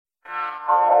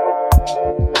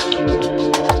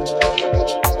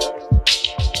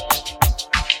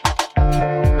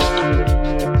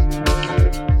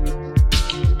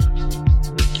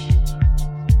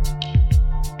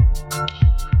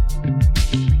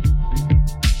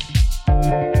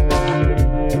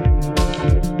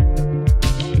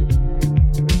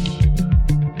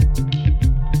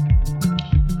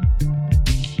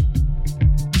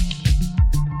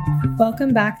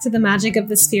Welcome back to the Magic of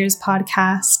the Spheres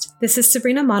podcast. This is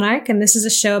Sabrina Monarch, and this is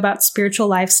a show about spiritual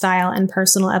lifestyle and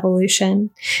personal evolution.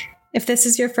 If this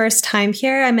is your first time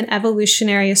here, I'm an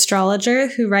evolutionary astrologer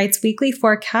who writes weekly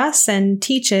forecasts and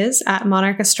teaches at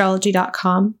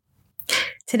monarchastrology.com.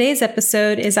 Today's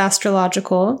episode is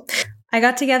astrological. I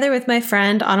got together with my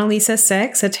friend Annalisa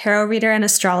Six, a tarot reader and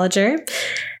astrologer,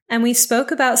 and we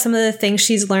spoke about some of the things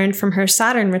she's learned from her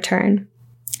Saturn return.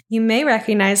 You may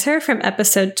recognize her from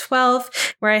episode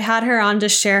 12, where I had her on to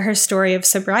share her story of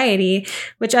sobriety,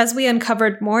 which, as we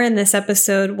uncovered more in this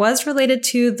episode, was related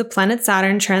to the planet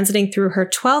Saturn transiting through her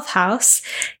 12th house.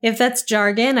 If that's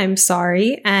jargon, I'm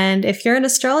sorry. And if you're an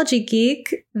astrology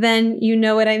geek, then you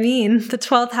know what I mean. The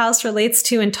 12th house relates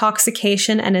to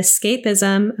intoxication and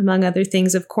escapism, among other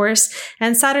things, of course,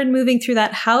 and Saturn moving through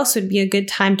that house would be a good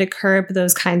time to curb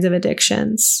those kinds of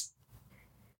addictions.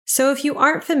 So if you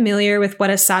aren't familiar with what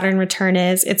a Saturn return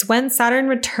is, it's when Saturn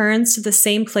returns to the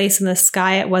same place in the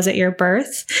sky it was at your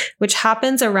birth, which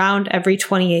happens around every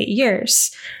 28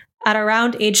 years. At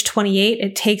around age 28,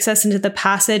 it takes us into the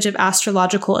passage of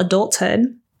astrological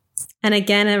adulthood. And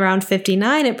again, around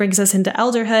 59, it brings us into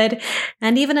elderhood,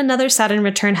 and even another Saturn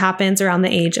return happens around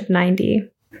the age of 90.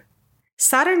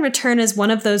 Saturn return is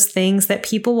one of those things that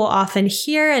people will often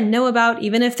hear and know about,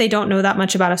 even if they don't know that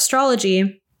much about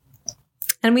astrology.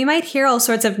 And we might hear all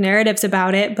sorts of narratives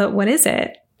about it, but what is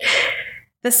it?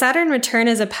 The Saturn return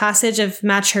is a passage of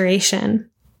maturation.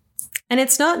 And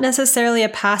it's not necessarily a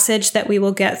passage that we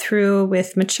will get through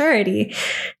with maturity.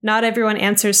 Not everyone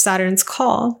answers Saturn's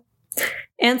call.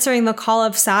 Answering the call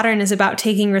of Saturn is about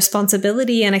taking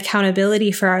responsibility and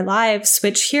accountability for our lives,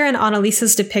 which here in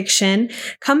Annalisa's depiction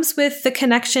comes with the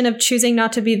connection of choosing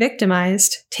not to be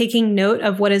victimized, taking note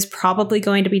of what is probably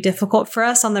going to be difficult for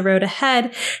us on the road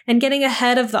ahead, and getting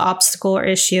ahead of the obstacle or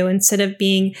issue instead of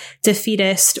being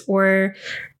defeatist or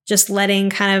just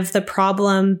letting kind of the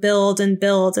problem build and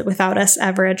build without us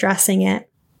ever addressing it.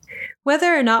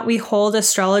 Whether or not we hold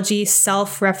astrology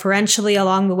self-referentially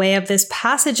along the way of this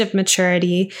passage of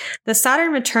maturity, the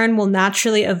Saturn return will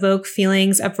naturally evoke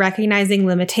feelings of recognizing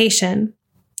limitation,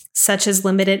 such as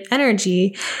limited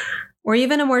energy, or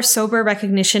even a more sober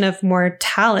recognition of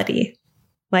mortality.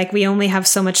 Like, we only have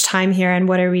so much time here, and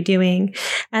what are we doing?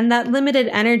 And that limited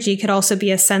energy could also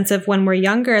be a sense of when we're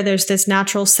younger, there's this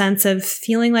natural sense of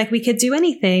feeling like we could do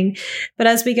anything. But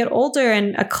as we get older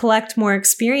and collect more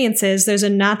experiences, there's a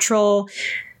natural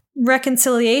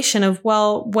reconciliation of,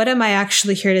 well, what am I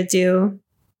actually here to do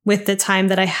with the time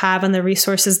that I have and the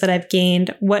resources that I've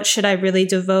gained? What should I really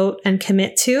devote and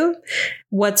commit to?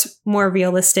 What's more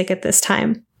realistic at this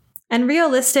time? And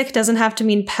realistic doesn't have to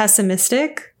mean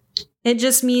pessimistic. It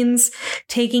just means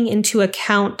taking into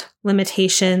account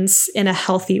limitations in a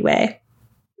healthy way.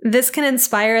 This can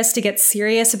inspire us to get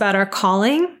serious about our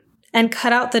calling and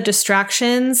cut out the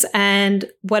distractions and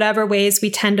whatever ways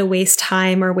we tend to waste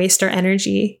time or waste our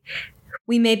energy.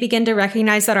 We may begin to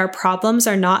recognize that our problems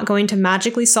are not going to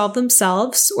magically solve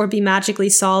themselves or be magically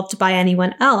solved by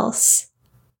anyone else,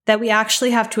 that we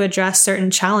actually have to address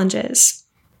certain challenges.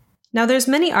 Now, there's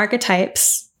many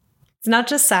archetypes. It's not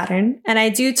just Saturn, and I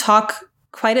do talk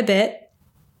quite a bit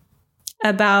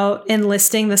about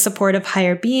enlisting the support of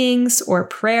higher beings or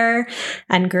prayer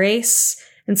and grace.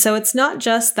 And so it's not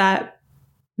just that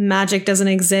magic doesn't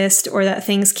exist or that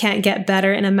things can't get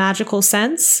better in a magical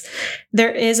sense.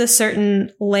 There is a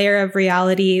certain layer of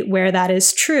reality where that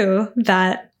is true,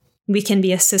 that we can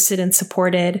be assisted and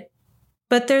supported.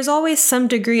 But there's always some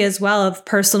degree as well of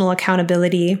personal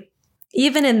accountability.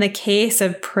 Even in the case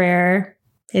of prayer,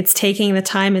 it's taking the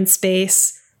time and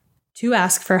space to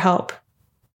ask for help.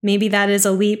 Maybe that is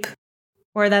a leap,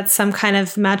 or that's some kind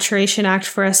of maturation act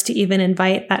for us to even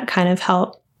invite that kind of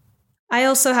help. I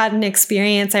also had an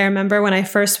experience, I remember when I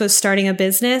first was starting a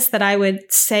business, that I would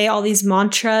say all these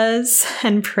mantras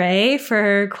and pray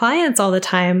for clients all the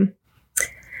time.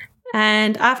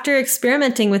 And after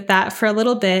experimenting with that for a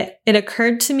little bit, it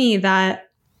occurred to me that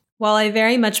while I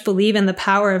very much believe in the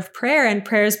power of prayer and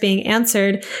prayers being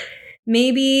answered,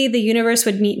 maybe the universe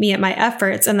would meet me at my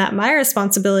efforts, and that my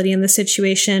responsibility in the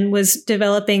situation was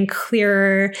developing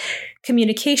clearer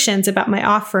communications about my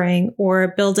offering,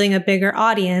 or building a bigger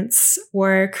audience,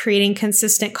 or creating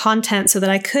consistent content so that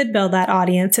I could build that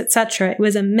audience, etc. It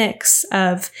was a mix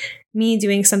of me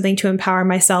doing something to empower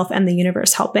myself and the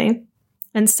universe helping.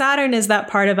 And Saturn is that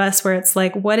part of us where it's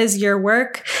like, what is your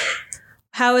work?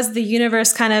 How is the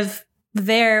universe kind of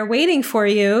there waiting for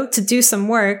you to do some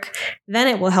work? Then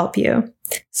it will help you.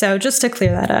 So just to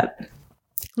clear that up.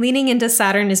 Leaning into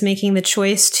Saturn is making the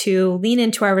choice to lean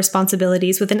into our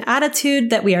responsibilities with an attitude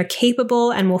that we are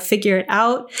capable and will figure it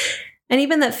out, and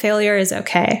even that failure is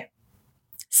okay.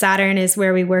 Saturn is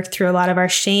where we work through a lot of our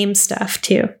shame stuff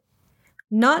too.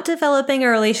 Not developing a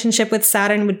relationship with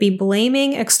Saturn would be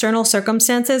blaming external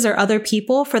circumstances or other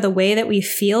people for the way that we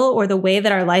feel or the way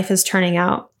that our life is turning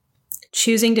out.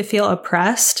 Choosing to feel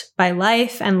oppressed by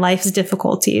life and life's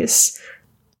difficulties,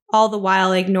 all the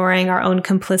while ignoring our own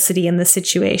complicity in the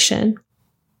situation.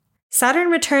 Saturn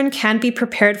return can be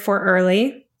prepared for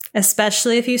early,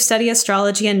 especially if you study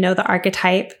astrology and know the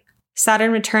archetype.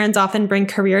 Saturn returns often bring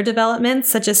career developments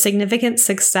such as significant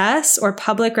success or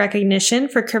public recognition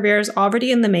for careers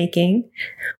already in the making,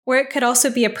 or it could also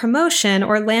be a promotion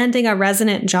or landing a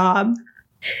resonant job.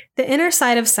 The inner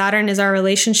side of Saturn is our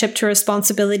relationship to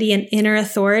responsibility and inner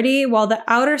authority, while the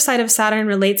outer side of Saturn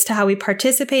relates to how we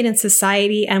participate in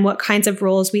society and what kinds of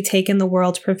roles we take in the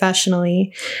world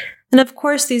professionally. And of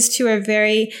course, these two are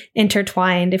very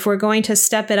intertwined. If we're going to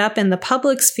step it up in the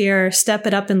public sphere, or step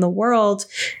it up in the world,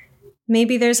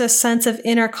 maybe there's a sense of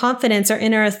inner confidence or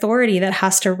inner authority that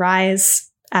has to rise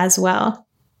as well.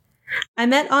 I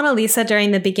met Annalisa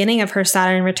during the beginning of her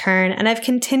Saturn return, and I've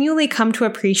continually come to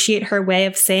appreciate her way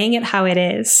of saying it how it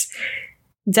is.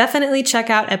 Definitely check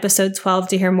out episode 12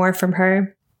 to hear more from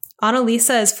her.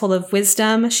 Annalisa is full of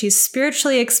wisdom, she's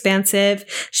spiritually expansive,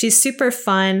 she's super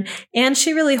fun, and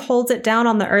she really holds it down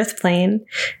on the earth plane.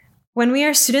 When we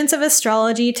are students of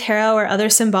astrology, tarot, or other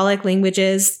symbolic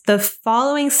languages, the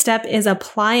following step is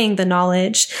applying the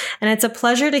knowledge. And it's a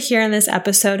pleasure to hear in this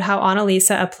episode how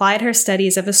Annalisa applied her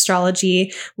studies of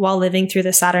astrology while living through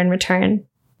the Saturn return.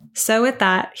 So with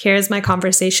that, here's my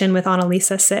conversation with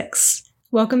Annalisa 6.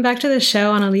 Welcome back to the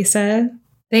show, Annalisa.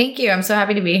 Thank you. I'm so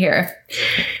happy to be here.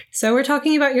 So we're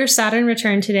talking about your Saturn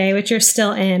return today, which you're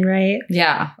still in, right?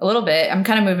 Yeah, a little bit. I'm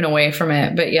kind of moving away from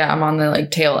it, but yeah, I'm on the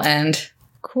tail end.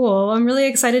 Cool. I'm really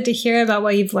excited to hear about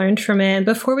what you've learned from it.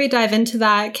 Before we dive into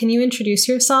that, can you introduce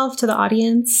yourself to the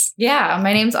audience? Yeah,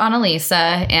 my name's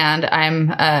Annalisa, and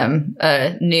I'm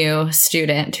a new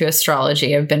student to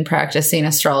astrology. I've been practicing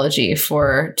astrology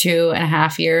for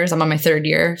 2.5 years. I'm on my 3rd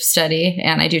year of study,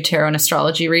 and I do tarot and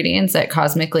astrology readings at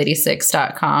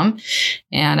cosmiclady6.com.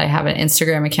 And I have an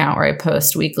Instagram account where I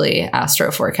post weekly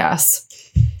astro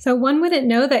forecasts. So one wouldn't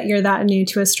know that you're that new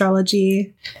to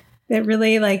astrology. It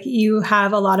really, you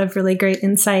have a lot of really great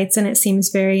insights, and it seems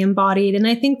very embodied. And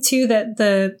I think too that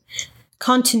the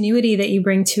continuity that you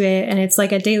bring to it, and it's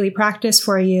like a daily practice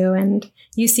for you, and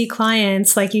you see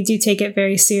clients, you do take it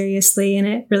very seriously, and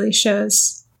it really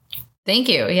shows. Thank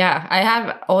you. Yeah. I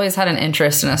have always had an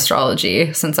interest in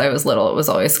astrology since I was little. It was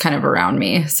always kind of around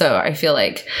me. So I feel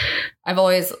like I've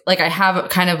always, I have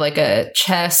kind of a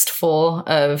chest full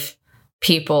of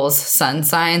people's sun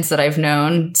signs that I've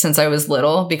known since I was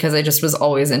little because I just was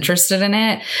always interested in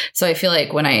it. So I feel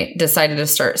like when I decided to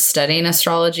start studying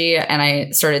astrology and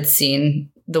I started seeing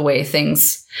the way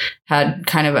things had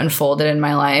kind of unfolded in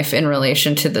my life in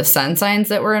relation to the sun signs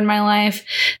that were in my life,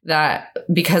 that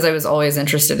because I was always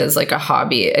interested as a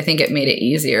hobby, I think it made it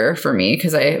easier for me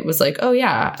because I was like, oh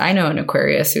yeah, I know an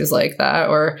Aquarius who's like that,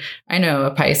 or I know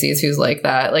a Pisces who's like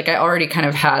that. I already kind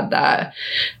of had that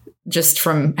just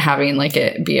from having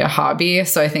it be a hobby.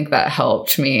 So I think that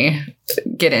helped me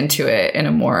get into it in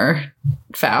a more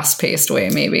fast-paced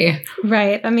way, maybe.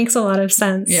 Right. That makes a lot of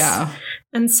sense. Yeah.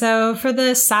 And so for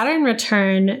the Saturn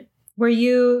return,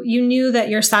 you knew that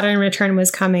your Saturn return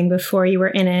was coming before you were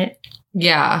in it?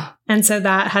 Yeah. And so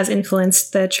that has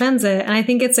influenced the transit. And I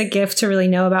think it's a gift to really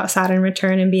know about Saturn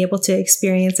return and be able to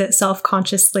experience it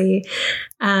self-consciously.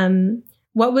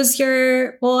 What was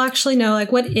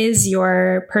what is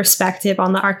your perspective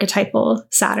on the archetypal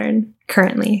Saturn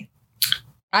currently?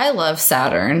 I love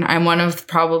Saturn. I'm one of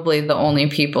probably the only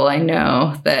people I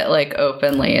know that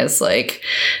openly is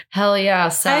hell yeah,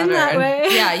 Saturn. I'm that way.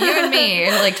 Yeah, you and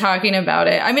me talking about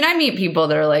it. I mean, I meet people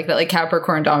that are like that.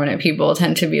 Capricorn dominant people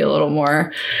tend to be a little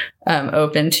more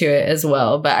open to it as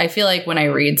well. But I feel like when I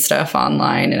read stuff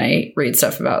online and I read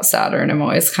stuff about Saturn, I'm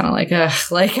always kind of like,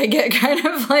 ugh, like I get kind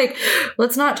of like,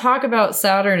 let's not talk about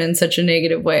Saturn in such a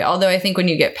negative way. Although I think when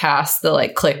you get past the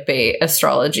like clickbait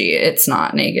astrology, it's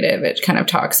not negative. It kind of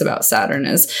talks about Saturn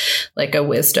as like a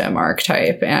wisdom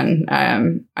archetype. And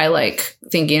I like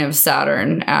thinking of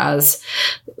Saturn as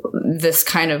this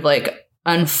kind of like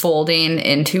unfolding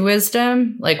into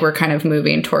wisdom. Like we're kind of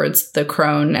moving towards the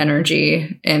crone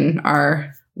energy in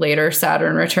our later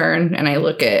Saturn return. And I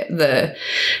look at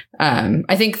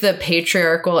I think the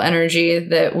patriarchal energy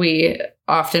that we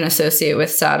often associate with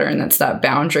Saturn, that's that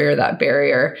boundary or that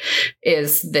barrier,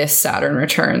 is this Saturn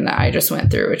return that I just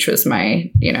went through, which was my,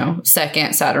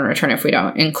 second Saturn return, if we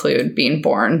don't include being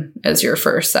born as your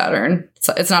first Saturn.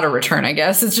 So it's not a return, I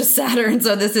guess. It's just Saturn.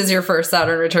 So this is your first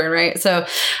Saturn return, right? So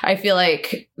I feel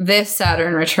like this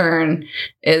Saturn return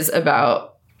is about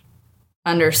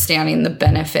understanding the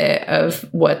benefit of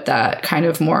what that kind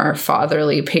of more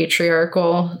fatherly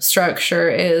patriarchal structure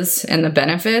is and the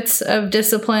benefits of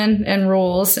discipline and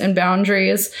rules and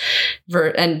boundaries.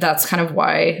 And that's kind of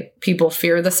why people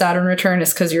fear the Saturn return,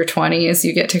 is because your 20s,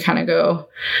 you get to kind of go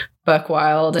buck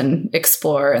wild and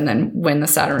explore. And then when the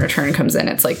Saturn return comes in,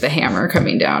 it's like the hammer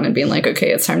coming down and being like, okay,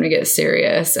 it's time to get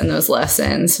serious. And those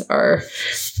lessons are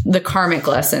the karmic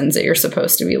lessons that you're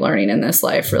supposed to be learning in this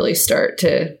life really start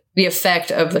to, the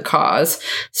effect of the cause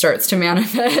starts to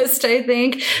manifest, I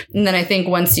think. And then I think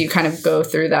once you kind of go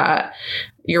through that,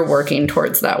 you're working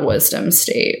towards that wisdom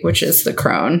state, which is the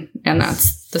crone. And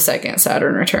that's the second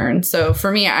Saturn return. So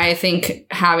for me, I think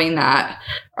having that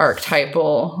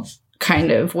archetypal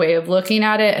kind of way of looking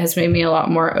at it has made me a lot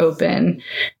more open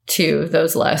to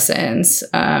those lessons.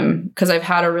 Because I've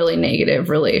had a really negative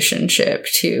relationship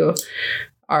to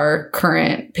our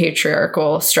current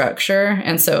patriarchal structure.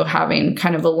 And so having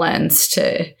kind of a lens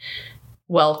to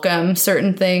welcome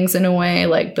certain things in a way,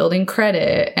 like building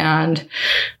credit and,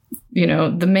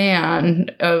 the man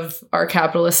of our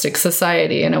capitalistic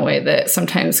society in a way that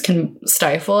sometimes can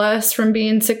stifle us from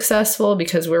being successful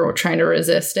because we're trying to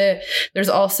resist it. There's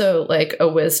also like a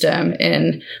wisdom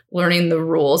in learning the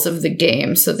rules of the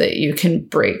game so that you can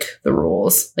break the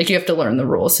rules. Like you have to learn the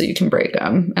rules so you can break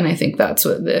them. And I think that's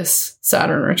what this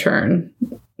Saturn return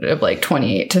of like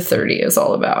 28 to 30 is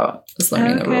all about, is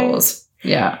learning the rules.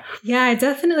 Yeah. Yeah, I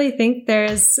definitely think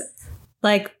there's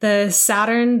like the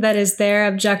Saturn that is there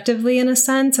objectively in a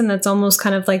sense. And that's almost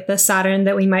kind of like the Saturn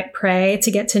that we might pray to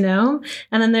get to know.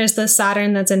 And then there's the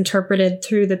Saturn that's interpreted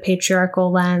through the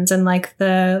patriarchal lens, and like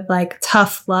the like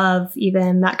tough love,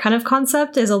 even that kind of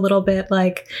concept is a little bit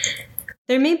like,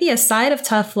 there may be a side of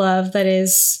tough love that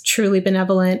is truly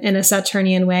benevolent in a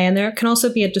Saturnian way. And there can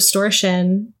also be a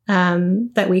distortion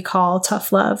that we call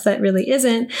tough love that really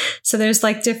isn't. So there's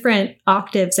like different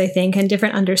octaves, I think, and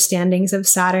different understandings of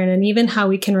Saturn. And even how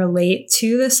we can relate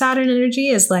to the Saturn energy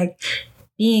is like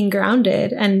being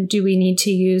grounded. And do we need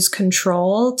to use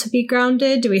control to be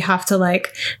grounded? Do we have to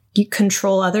like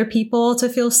control other people to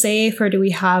feel safe? Or do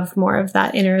we have more of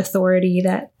that inner authority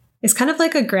that is kind of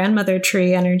like a grandmother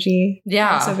tree energy?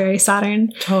 Yeah. Also very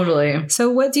Saturn. Totally. So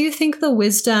what do you think the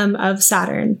wisdom of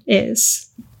Saturn is?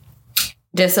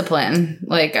 Discipline.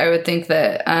 Like I would think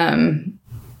that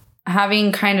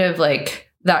having kind of like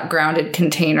that grounded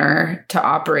container to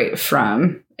operate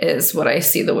from is what I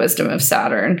see the wisdom of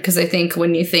Saturn. Because I think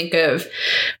when you think of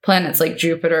planets like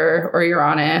Jupiter or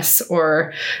Uranus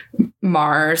or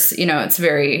Mars, it's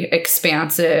very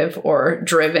expansive or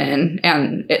driven,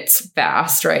 and it's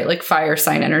fast, right? Like fire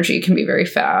sign energy can be very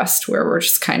fast, where we're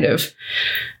just kind of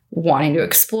wanting to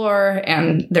explore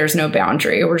and there's no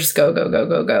boundary. We're just go, go, go,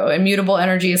 go, go. And mutable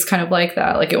energy is kind of like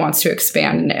that. Like it wants to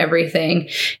expand into everything.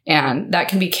 And that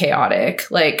can be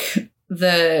chaotic. Like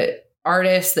the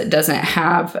artist that doesn't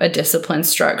have a disciplined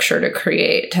structure to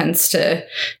create tends to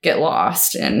get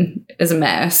lost and is a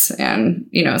mess, and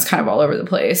it's kind of all over the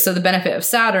place. So the benefit of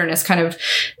Saturn is kind of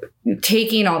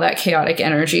taking all that chaotic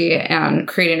energy and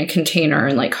creating a container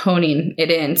and like honing it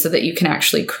in so that you can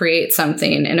actually create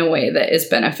something in a way that is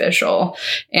beneficial.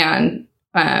 And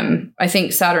I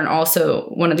think Saturn also,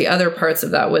 one of the other parts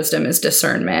of that wisdom is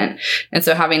discernment. And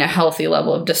so having a healthy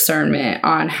level of discernment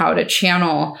on how to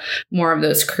channel more of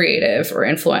those creative or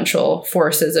influential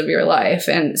forces of your life.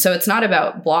 And so it's not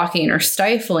about blocking or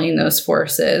stifling those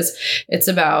forces. It's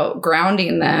about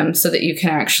grounding them so that you can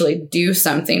actually do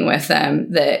something with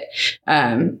them that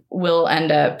will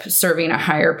end up serving a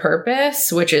higher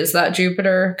purpose, which is that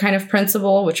Jupiter kind of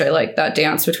principle, which I like that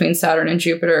dance between Saturn and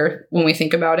Jupiter when we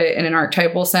think about it in an archetypal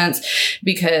sense,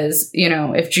 because,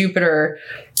 if Jupiter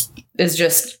is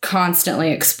just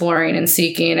constantly exploring and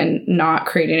seeking and not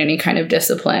creating any kind of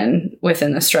discipline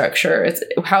within the structure.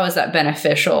 How is that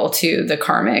beneficial to the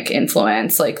karmic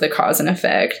influence, like the cause and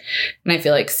effect? And I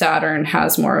feel like Saturn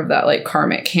has more of that like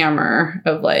karmic hammer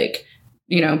of like,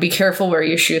 be careful where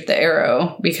you shoot the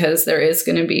arrow, because there is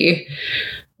going to be,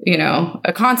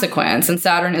 a consequence, and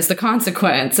Saturn is the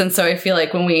consequence. And so I feel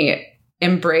like when we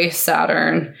embrace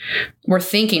Saturn, we're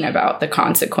thinking about the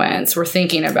consequence. We're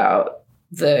thinking about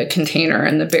the container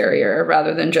and the barrier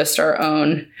rather than just our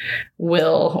own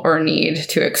will or need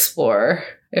to explore,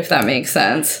 if that makes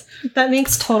sense. That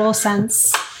makes total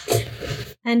sense.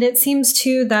 And it seems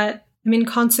too that,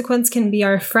 consequence can be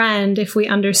our friend if we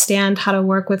understand how to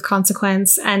work with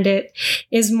consequence. And it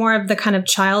is more of the kind of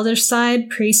childish side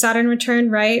pre-Saturn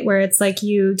return, right? Where it's like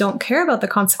you don't care about the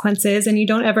consequences and you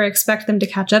don't ever expect them to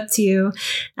catch up to you.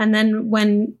 And then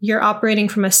when you're operating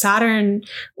from a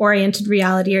Saturn-oriented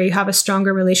reality, or you have a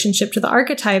stronger relationship to the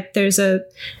archetype, there's a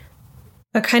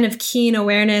kind of keen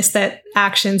awareness that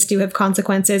actions do have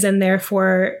consequences, and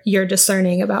therefore you're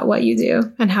discerning about what you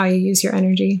do and how you use your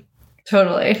energy.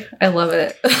 Totally. I love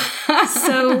it.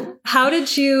 So how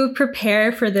did you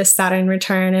prepare for this Saturn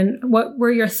return, and what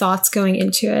were your thoughts going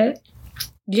into it?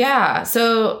 Yeah.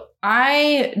 So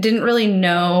I didn't really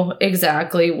know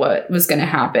exactly what was going to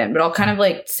happen, but I'll kind of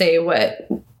like say what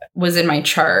was in my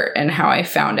chart and how I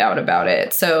found out about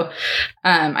it. So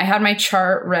I had my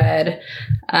chart read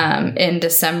in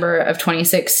December of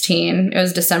 2016. It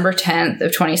was December 10th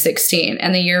of 2016.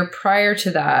 And the year prior to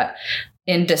that,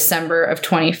 in December of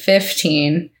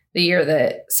 2015, the year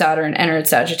that Saturn entered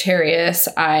Sagittarius,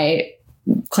 I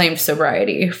claimed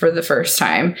sobriety for the first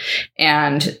time.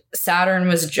 And Saturn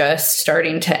was just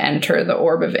starting to enter the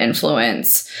orb of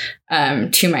influence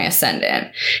to my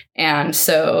ascendant. And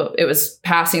so it was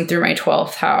passing through my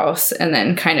 12th house and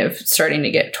then kind of starting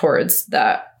to get towards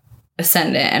that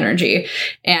ascendant energy.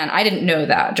 And I didn't know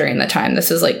that during the time.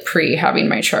 This is like pre having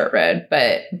my chart read,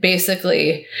 but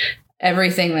basically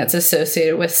everything that's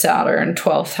associated with Saturn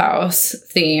 12th house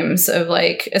themes of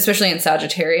like, especially in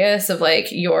Sagittarius, of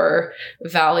like your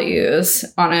values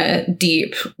on a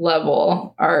deep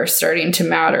level are starting to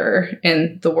matter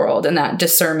in the world. And that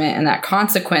discernment and that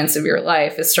consequence of your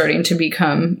life is starting to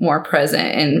become more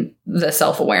present in the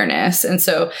self-awareness. And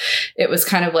so it was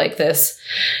kind of like this,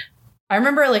 I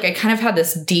remember like I kind of had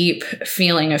this deep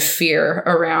feeling of fear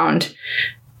around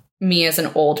me as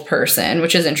an old person,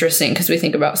 which is interesting because we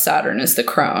think about Saturn as the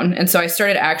crone. And so I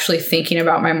started actually thinking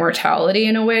about my mortality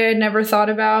in a way I'd never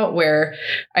thought about, where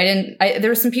there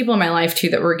were some people in my life too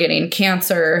that were getting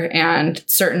cancer, and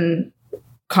certain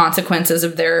consequences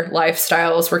of their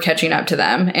lifestyles were catching up to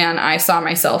them. And I saw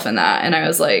myself in that. And I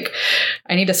was like,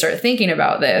 I need to start thinking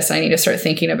about this. I need to start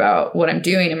thinking about what I'm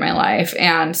doing in my life.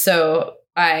 And so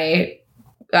I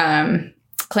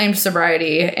claimed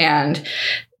sobriety and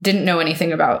didn't know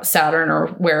anything about Saturn or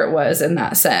where it was in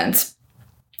that sense.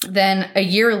 Then a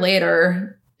year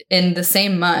later, in the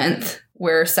same month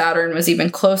where Saturn was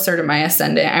even closer to my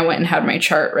ascendant, I went and had my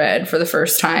chart read for the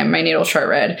first time, my natal chart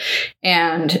read.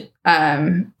 And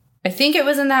I think it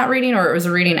was in that reading, or it was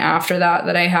a reading after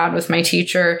that I had with my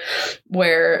teacher,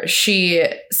 where she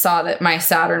saw that my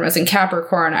Saturn was in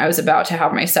Capricorn. I was about to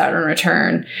have my Saturn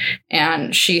return.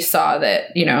 And she saw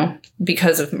that,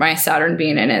 because of my Saturn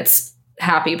being in its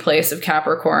happy place of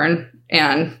Capricorn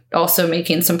and also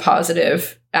making some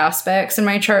positive aspects in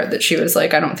my chart, that she was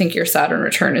like, I don't think your Saturn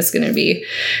return is going to be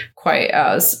quite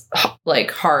as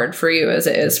like hard for you as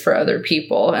it is for other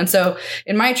people. And so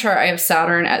in my chart, I have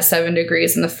Saturn at 7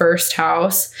 degrees in the first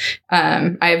house.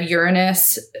 I have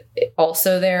Uranus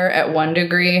also there at 1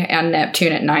 degree and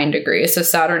Neptune at 9 degrees. So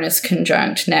Saturn is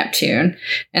conjunct Neptune,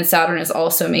 and Saturn is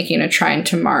also making a trine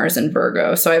to Mars in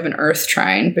Virgo. So I have an Earth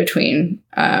trine between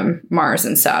Mars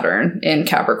and Saturn in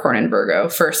Capricorn and Virgo,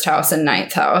 first house and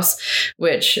 9th house,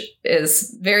 which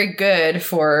is very good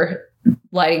for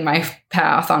lighting my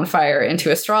path on fire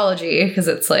into astrology, because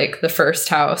it's like the first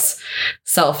house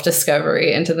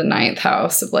self-discovery into the 9th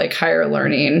house of like higher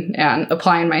learning and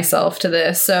applying myself to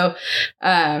this. So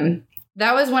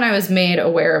that was when I was made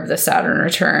aware of the Saturn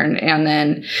return. And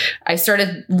then I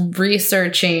started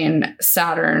researching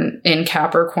Saturn in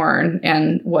Capricorn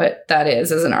and what that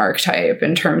is as an archetype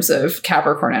in terms of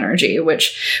Capricorn energy,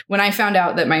 which when I found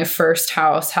out that my first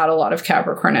house had a lot of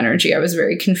Capricorn energy, I was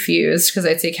very confused, because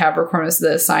I'd say Capricorn was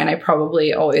the sign I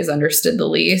probably always understood the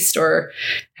least or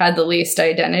had the least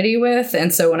identity with.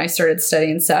 And so when I started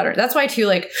studying Saturn, that's why too,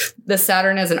 like the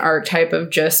Saturn as an archetype of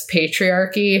just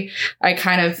patriarchy, I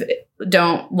kind of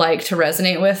don't like to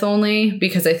resonate with, only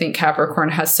because I think Capricorn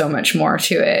has so much more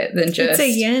to it than just... It's a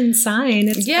yin sign.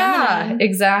 It's feminine.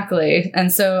 Exactly.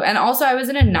 And also I was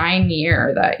in a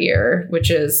 9-year that year, which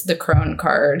is the Crone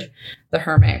card, the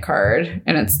Hermit card.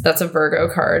 And that's a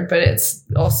Virgo card, but it's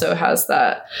also has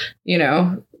that,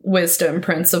 wisdom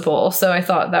principle. So I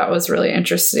thought that was really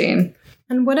interesting.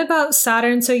 And what about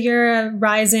Saturn? So you're a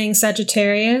rising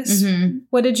Sagittarius. Mm-hmm.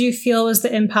 What did you feel was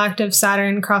the impact of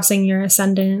Saturn crossing your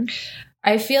ascendant?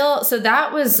 I feel, so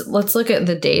that was, let's look at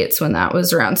the dates when that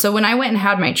was around. So when I went and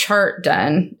had my chart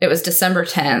done, it was December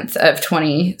 10th of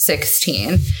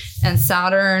 2016. And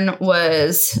Saturn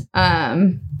was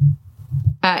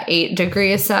at 8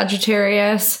 degrees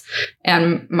Sagittarius.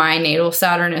 And my natal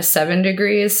Saturn is 7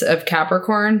 degrees of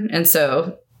Capricorn. And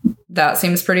so that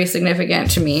seems pretty significant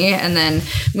to me. And then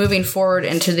moving forward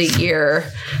into the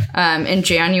year, in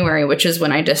January, which is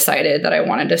when I decided that I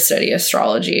wanted to study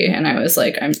astrology. And I was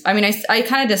like, I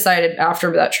kind of decided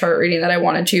after that chart reading that I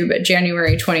wanted to, but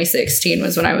January 2016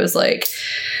 was when I was like,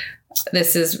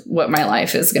 this is what my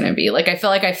life is going to be. Like, I feel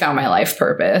like I found my life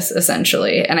purpose,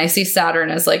 essentially. And I see Saturn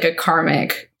as like a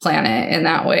karmic planet in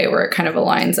that way, where it kind of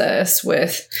aligns us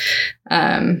with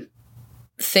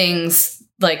things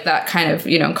like that kind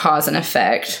of, cause and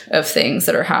effect of things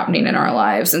that are happening in our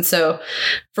lives. And so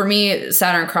for me,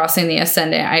 Saturn crossing the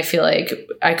ascendant, I feel like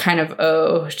I kind of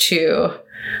owe to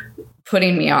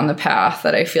putting me on the path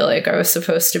that I feel like I was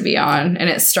supposed to be on. And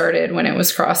it started when it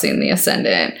was crossing the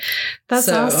ascendant. That's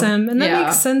awesome. And that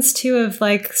makes sense too, of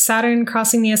like Saturn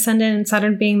crossing the ascendant and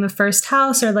Saturn being the first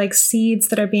house, or like seeds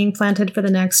that are being planted for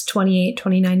the next 28,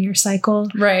 29 year cycle.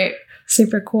 Right.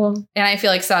 Super cool. And I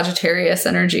feel like Sagittarius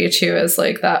energy too is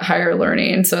like that higher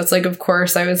learning. So it's like, of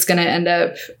course, I was going to end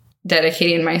up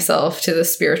dedicating myself to the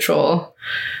spiritual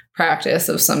practice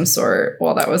of some sort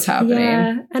while that was happening.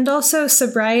 Yeah. And also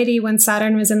sobriety when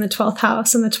Saturn was in the 12th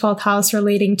house, and the 12th house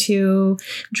relating to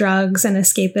drugs and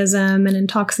escapism and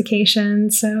intoxication.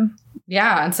 So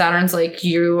yeah. And Saturn's like,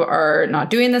 you are not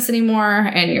doing this anymore,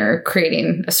 and you're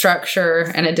creating a structure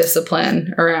and a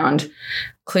discipline around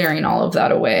clearing all of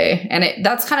that away. And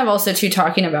that's kind of also too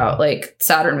talking about like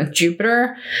Saturn with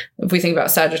Jupiter. If we think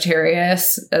about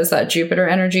Sagittarius as that Jupiter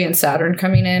energy and Saturn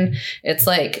coming in, it's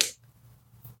like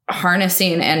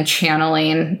harnessing and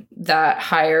channeling that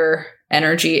higher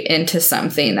energy into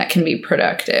something that can be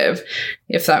productive,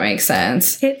 if that makes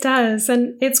sense. It does.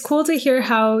 And it's cool to hear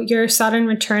how your Saturn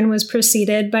return was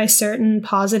preceded by certain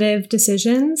positive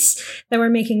decisions that were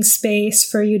making space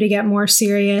for you to get more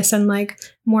serious and like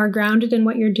more grounded in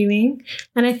what you're doing.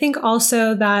 And I think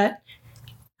also that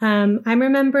I'm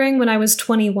remembering when I was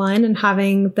 21 and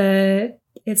having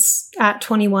it's at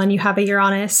 21, you have a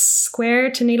Uranus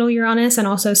square to natal Uranus and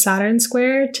also Saturn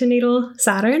square to natal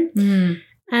Saturn. Mm.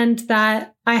 And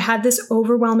that I had this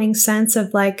overwhelming sense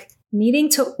of like needing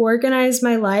to organize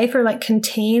my life or like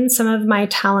contain some of my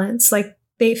talents. Like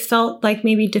they felt like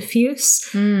maybe diffuse.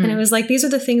 And it was like, these are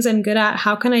the things I'm good at.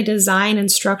 How can I design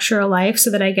and structure a life so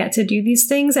that I get to do these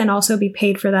things and also be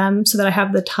paid for them so that I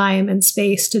have the time and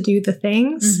space to do the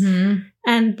things? Mm-hmm.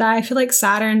 And that I feel like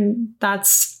Saturn,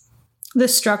 that's the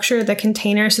structure, the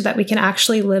container, so that we can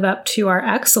actually live up to our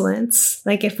excellence.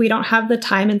 Like if we don't have the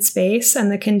time and space and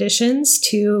the conditions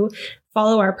to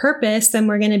follow our purpose, then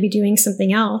we're going to be doing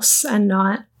something else and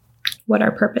not what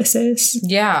our purpose is.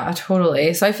 Yeah,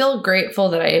 totally. So I feel grateful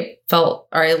that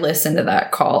I listened to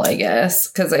that call, I guess,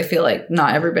 because I feel like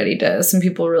not everybody does. Some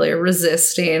people really are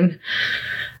resisting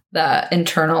that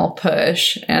internal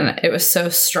push. And it was so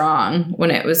strong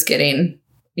when it was getting,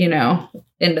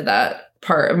 into that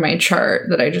part of my chart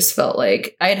that I just felt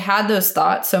like I had those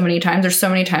thoughts so many times. There's so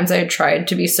many times I had tried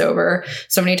to be sober.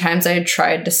 So many times I had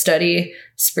tried to study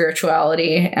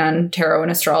spirituality and tarot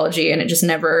and astrology, and it just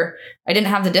never, I didn't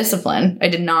have the discipline. I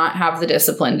did not have the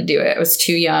discipline to do it. I was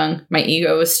too young. My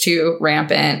ego was too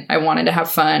rampant. I wanted to have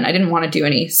fun. I didn't want to do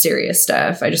any serious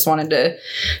stuff. I just wanted to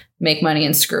make money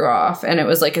and screw off. And it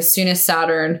was like, as soon as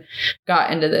Saturn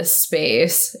got into this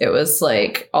space, it was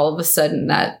like all of a sudden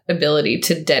that ability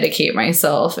to dedicate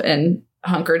myself and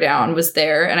hunker down was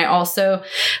there. And I also,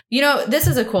 this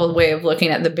is a cool way of looking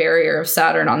at the barrier of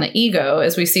Saturn on the ego,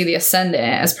 as we see the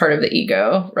ascendant as part of the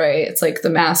ego, right? It's like the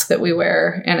mask that we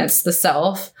wear, and it's the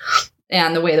self.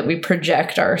 And the way that we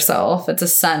project ourselves, it's a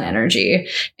sun energy.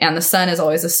 And the sun is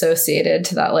always associated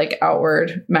to that like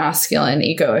outward masculine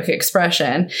egoic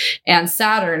expression. And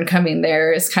Saturn coming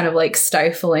there is kind of like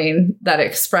stifling that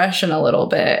expression a little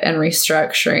bit and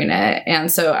restructuring it.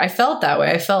 And so I felt that way.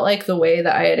 I felt like the way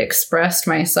that I had expressed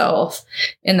myself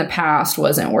in the past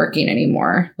wasn't working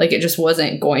anymore. Like it just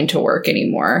wasn't going to work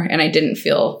anymore. And I didn't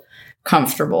feel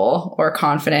comfortable or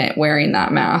confident wearing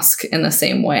that mask in the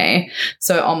same way.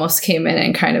 So it almost came in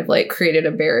and kind of like created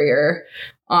a barrier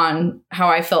on how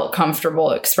I felt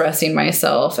comfortable expressing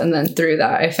myself. And then through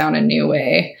that, I found a new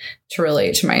way to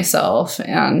relate to myself.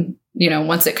 And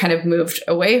once it kind of moved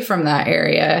away from that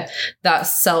area, that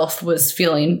self was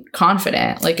feeling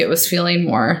confident. Like it was feeling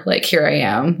more like, here I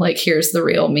am, like, here's the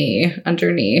real me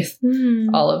underneath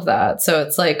all of that. So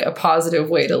it's like a positive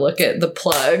way to look at the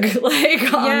plug,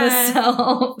 like on the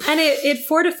self. And it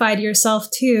fortified yourself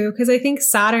too. Cause I think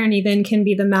Saturn even can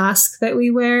be the mask that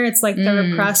we wear. It's like the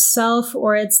repressed self,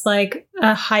 or it's like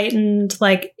a heightened,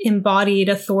 like embodied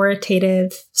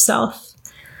authoritative self.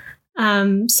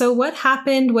 So what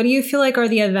happened? What do you feel like are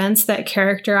the events that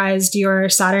characterized your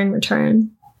Saturn return?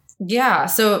 Yeah.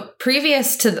 So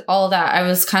previous to all that, I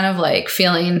was kind of like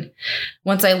feeling,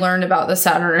 once I learned about the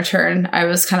Saturn return, I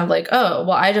was kind of like, oh,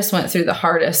 well, I just went through the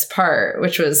hardest part,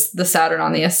 which was the Saturn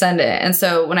on the ascendant. And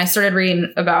so when I started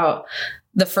reading about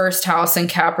the first house in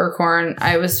Capricorn,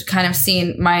 I was kind of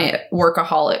seeing my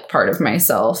workaholic part of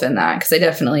myself in that, because I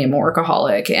definitely am a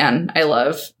workaholic and I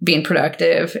love being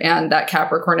productive, and that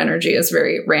Capricorn energy is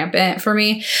very rampant for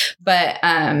me. But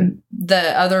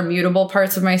the other mutable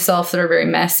parts of myself that are very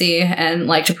messy and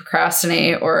like to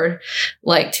procrastinate or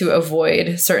like to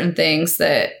avoid certain things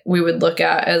that we would look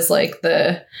at as like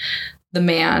the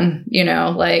man,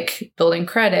 like building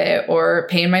credit or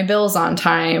paying my bills on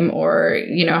time, or,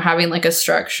 having like a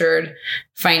structured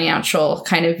financial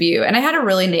kind of view. And I had a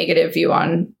really negative view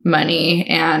on money,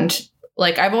 and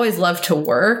like, I've always loved to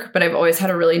work, but I've always had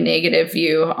a really negative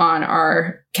view on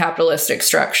our capitalistic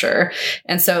structure.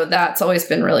 And so that's always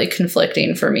been really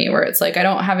conflicting for me, where it's like, I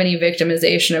don't have any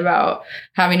victimization about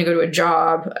having to go to a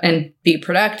job and be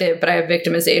productive, but I have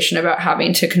victimization about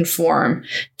having to conform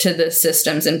to the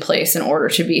systems in place in order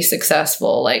to be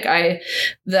successful. Like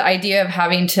the idea of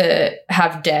having to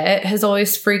have debt has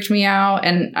always freaked me out,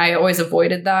 and I always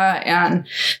avoided that. And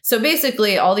so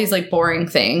basically all these like boring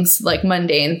things, like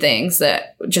mundane things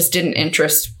that just didn't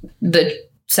interest the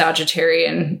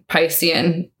Sagittarian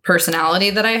Piscean personality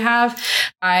that I have,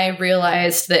 I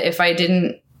realized that if I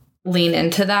didn't lean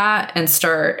into that and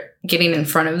start getting in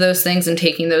front of those things and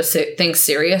taking those things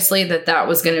seriously, that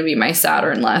was going to be my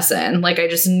Saturn lesson. Like I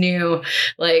just knew,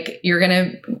 like, you're going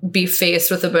to be faced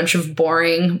with a bunch of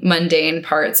boring, mundane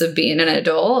parts of being an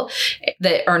adult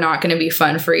that are not going to be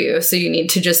fun for you. So you need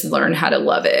to just learn how to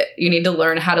love it. You need to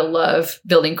learn how to love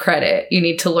building credit. You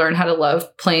need to learn how to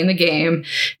love playing the game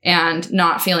and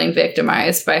not feeling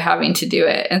victimized by having to do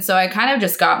it. And so I kind of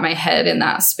just got my head in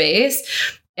that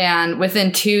space. And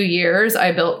within 2 years,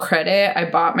 I built credit. I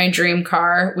bought my dream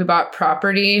car. We bought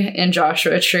property in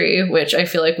Joshua Tree, which I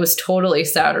feel like was totally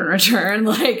Saturn return.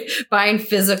 Like buying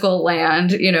physical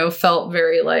land, felt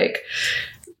very like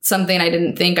something I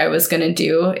didn't think I was going to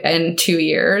do in 2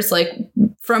 years. Like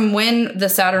from when the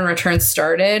Saturn return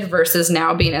started versus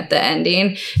now being at the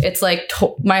ending, it's like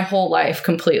my whole life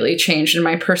completely changed and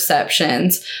my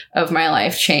perceptions of my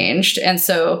life changed. And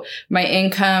so my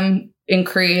income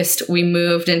increased. We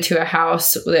moved into a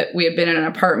house that we had been in an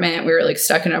apartment. We were like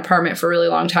stuck in an apartment for a really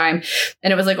long time.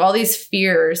 And it was like all these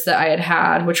fears that I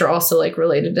had, which are also like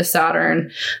related to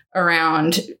Saturn,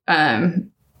 around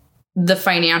the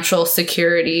financial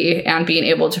security and being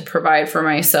able to provide for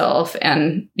myself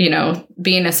and,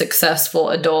 being a successful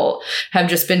adult, have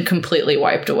just been completely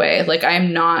wiped away. Like I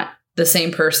am not the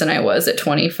same person I was at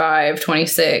 25,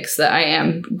 26 that I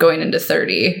am going into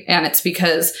 30. And it's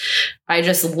because I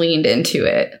just leaned into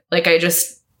it. Like I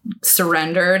just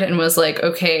surrendered and was like,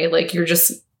 okay, like you're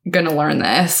just going to learn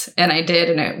this. And I did,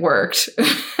 and it worked.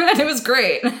 And it was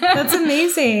great. That's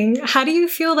amazing. How do you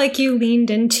feel like you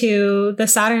leaned into the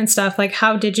Saturn stuff? Like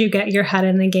how did you get your head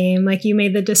in the game? Like you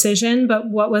made the decision, but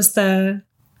what was the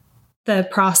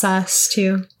process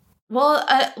too? Well,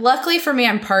 luckily for me,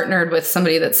 I'm partnered with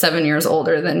somebody that's 7 years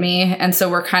older than me. And so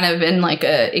we're kind of in like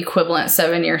a equivalent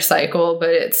 7-year cycle, but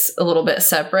it's a little bit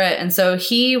separate. And so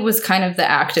he was kind of the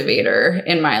activator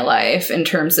in my life in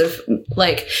terms of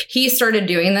like, he started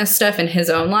doing this stuff in his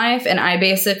own life. And I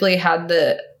basically had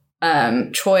the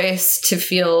choice to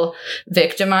feel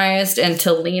victimized and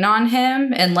to lean on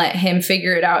him and let him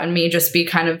figure it out, and me just be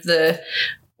kind of the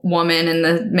woman in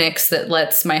the mix that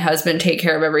lets my husband take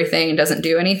care of everything and doesn't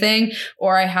do anything.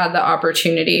 Or I had the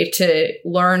opportunity to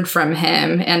learn from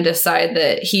him and decide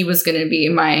that he was going to be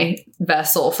my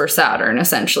vessel for Saturn,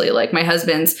 essentially. Like my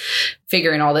husband's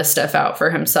figuring all this stuff out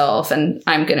for himself, and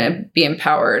I'm going to be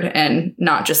empowered and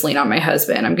not just lean on my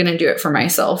husband. I'm going to do it for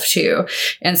myself too.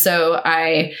 And so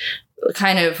I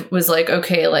kind of was like,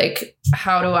 okay, like,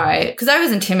 how do I, because I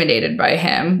was intimidated by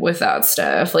him with that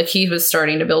stuff. Like, he was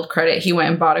starting to build credit. He went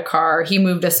and bought a car. He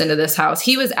moved us into this house.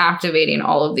 He was activating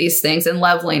all of these things and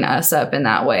leveling us up in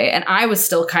that way. And I was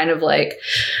still kind of like,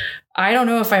 I don't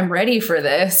know if I'm ready for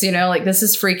this, like, this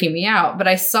is freaking me out. But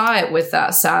I saw it with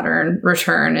that Saturn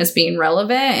return as being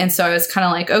relevant. And so I was kind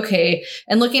of like, okay.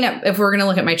 And looking at, if we're going to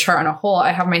look at my chart on a whole,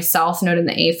 I have my South node in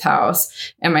the 8th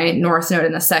house and my North node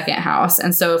in the 2nd house.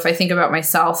 And so if I think about my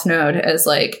South node as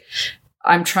like,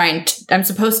 I'm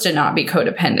supposed to not be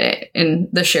codependent in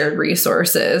the shared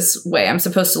resources way. I'm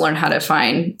supposed to learn how to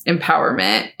find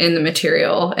empowerment in the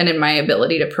material and in my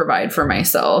ability to provide for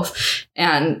myself,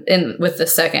 and with the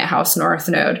 2nd house North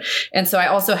node. And so I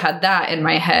also had that in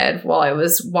my head while I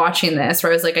was watching this,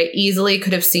 where I was like, I easily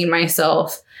could have seen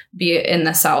myself be in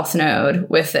the South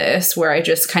node with this, where I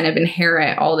just kind of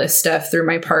inherit all this stuff through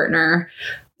my partner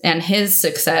and his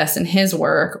success and his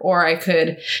work. Or I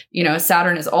could,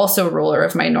 Saturn is also ruler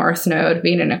of my North node,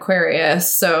 being in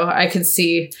Aquarius. So I could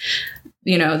see,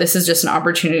 this is just an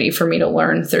opportunity for me to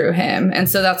learn through him. And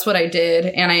so that's what I did.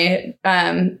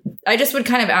 And I just would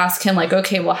kind of ask him like,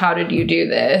 okay, well, how did you do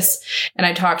this? And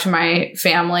I talked to my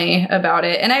family about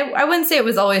it. And I wouldn't say it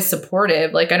was always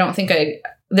supportive. Like, I don't think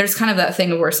there's kind of that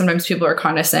thing where sometimes people are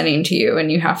condescending to you,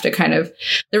 and you have to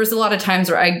there was a lot of times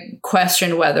where I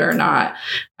questioned whether or not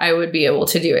I would be able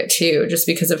to do it too, just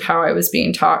because of how I was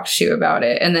being talked to about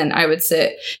it. And then I would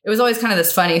it was always kind of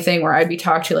this funny thing where I'd be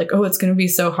talked to like, oh, it's going to be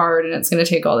so hard and it's going to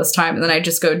take all this time. And then I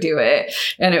just go do it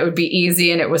and it would be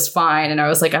easy and it was fine. And I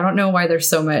was like, I don't know why there's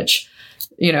so much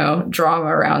drama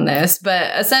around this.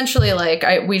 But essentially, like,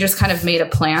 we just kind of made a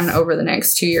plan over the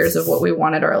next 2 years of what we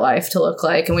wanted our life to look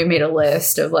like. And we made a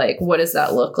list of like, what does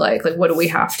that look like? Like, what do we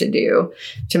have to do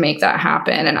to make that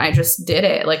happen? And I just did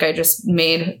it. Like, I just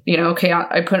made, okay,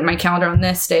 I put in my calendar on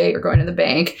this day, you're going to the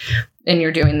bank and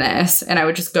you're doing this. And I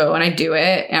would just go and I'd do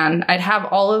it. And I'd have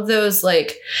all of those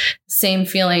like same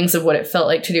feelings of what it felt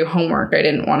like to do homework I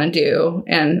didn't want to do.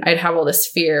 And I'd have all this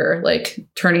fear, like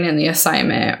turning in the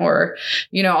assignment or,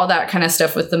 all that kind of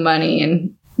stuff with the money.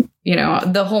 And,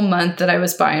 the whole month that I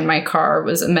was buying my car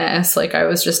was a mess. Like, I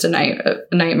was just a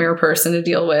nightmare person to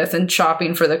deal with, and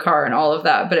shopping for the car and all of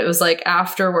that. But it was like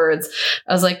afterwards,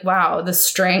 I was like, wow, the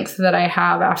strength that I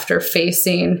have after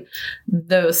facing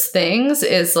those things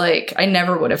is like, I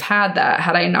never would have had that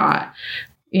had I not,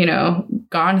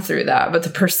 gone through that. But the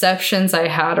perceptions I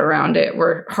had around it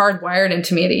were hardwired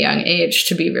into me at a young age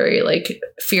to be very like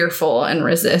fearful and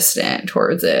resistant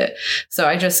towards it. So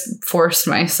I just forced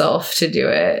myself to do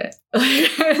it.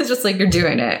 It's just like, you're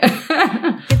doing it.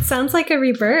 It sounds like a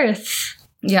rebirth.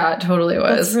 Yeah, it totally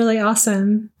was. That's really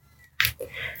awesome.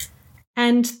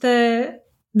 And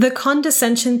the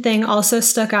condescension thing also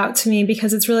stuck out to me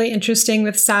because it's really interesting.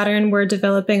 With Saturn, we're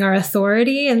developing our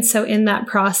authority. And so in that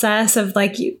process of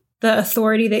like the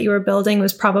authority that you were building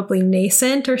was probably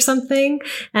nascent or something.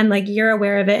 And like, you're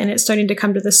aware of it and it's starting to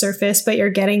come to the surface, but you're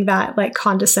getting that like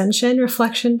condescension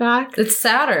reflection back. It's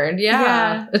Saturn.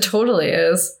 Yeah. It totally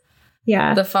is.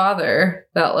 Yeah. The father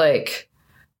that like,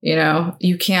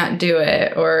 you can't do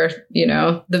it, or,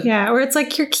 or it's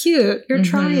like, you're cute, you're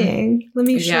trying. Let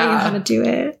me show you how to do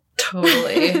it.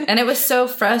 Totally. And it was so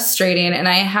frustrating. And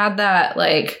I had that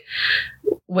like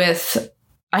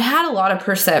I had a lot of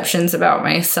perceptions about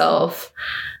myself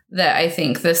that I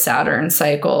think the Saturn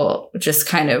cycle just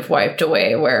kind of wiped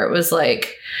away, where it was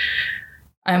like,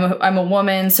 I'm a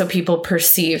woman, so people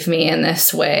perceive me in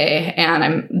this way,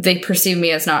 and they perceive me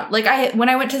as not like when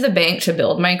I went to the bank to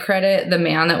build my credit, the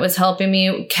man that was helping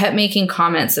me kept making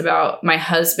comments about my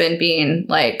husband being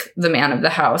like the man of the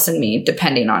house and me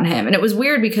depending on him. And it was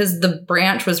weird because the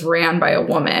branch was ran by a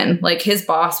woman, like his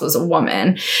boss was a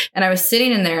woman. And I was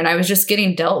sitting in there and I was just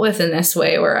getting dealt with in this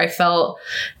way where I felt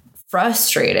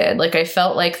frustrated. Like, I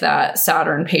felt like that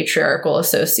Saturn patriarchal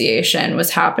association was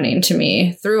happening to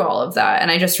me through all of that.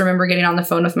 And I just remember getting on the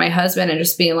phone with my husband and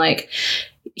just being like,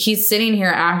 he's sitting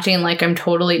here acting like I'm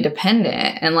totally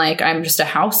dependent and like I'm just a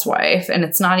housewife, and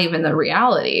it's not even the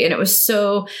reality. And it was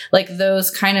so like those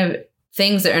kind of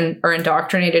things that are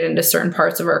indoctrinated into certain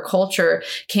parts of our culture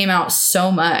came out so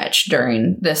much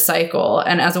during this cycle.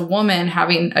 And as a woman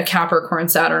having a Capricorn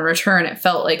Saturn return, it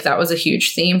felt like that was a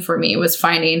huge theme for me, was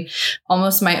finding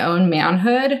almost my own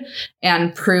manhood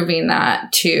and proving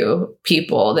that to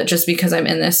people, that just because I'm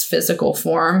in this physical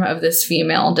form of this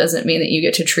female doesn't mean that you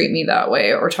get to treat me that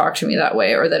way or talk to me that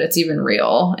way, or that it's even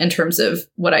real in terms of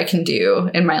what I can do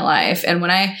in my life. And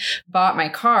when I bought my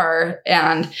car,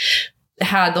 and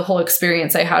had the whole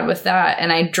experience I had with that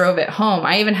and I drove it home.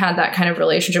 I even had that kind of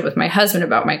relationship with my husband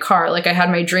about my car. Like I had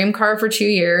my dream car for 2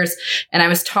 years and I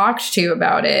was talked to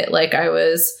about it. Like I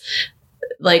was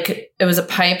like, it was a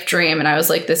pipe dream. And I was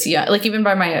like this young, like even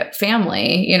by my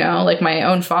family, you know, like my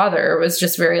own father was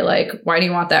just very like, why do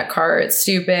you want that car? It's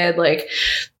stupid. Like,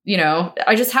 you know,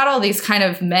 I just had all these kind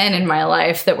of men in my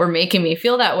life that were making me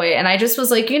feel that way. And I just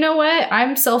was like, you know what?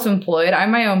 I'm self-employed.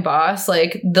 I'm my own boss.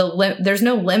 Like there's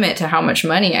no limit to how much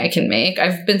money I can make.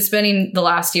 I've been spending the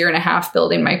last year and a half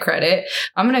building my credit.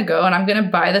 I'm going to go and I'm going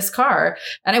to buy this car.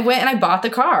 And I went and I bought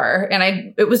the car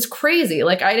and it was crazy.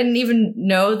 Like I didn't even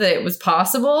know that it was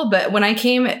possible. But when I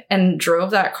came and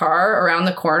drove that car around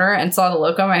the corner and saw the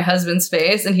look on my husband's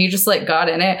face and he just like got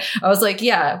in it, I was like,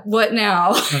 yeah, what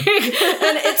now?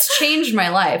 And it's changed my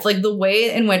life. Like the way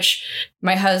in which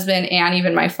my husband and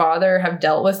even my father have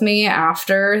dealt with me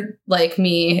after like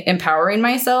me empowering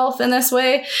myself in this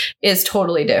way is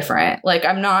totally different. Like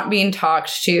I'm not being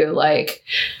talked to like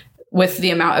with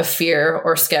the amount of fear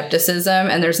or skepticism,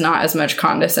 and there's not as much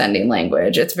condescending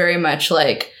language. It's very much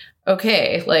like,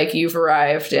 okay, like you've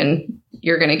arrived and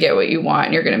you're going to get what you want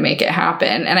and you're going to make it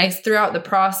happen. And I, throughout the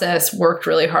process, worked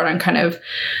really hard on kind of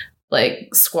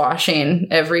like squashing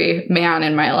every man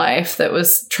in my life that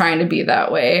was trying to be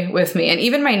that way with me. And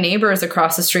even my neighbors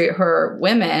across the street who are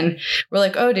women were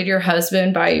like, oh, did your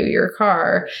husband buy you your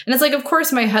car? And it's like, of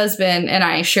course, my husband and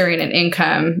I sharing an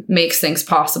income makes things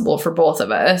possible for both of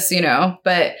us, you know,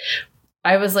 but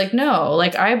I was like, no,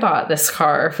 like I bought this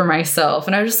car for myself.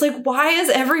 And I was just like, why is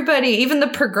everybody, even the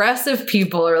progressive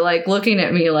people are like looking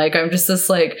at me like I'm just this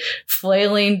like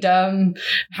flailing dumb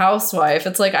housewife.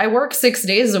 It's like I work 6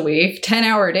 days a week,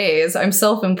 10-hour days. I'm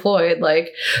self-employed. Like,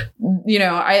 you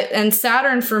know, and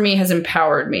Saturn for me has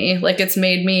empowered me. Like it's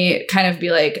made me kind of be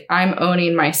like, I'm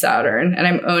owning my Saturn and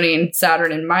I'm owning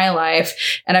Saturn in my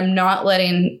life. And I'm not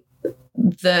letting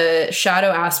the shadow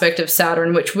aspect of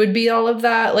Saturn, which would be all of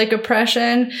that, like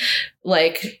oppression,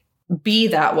 like be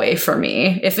that way for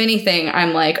me. If anything,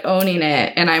 I'm like owning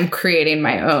it and I'm creating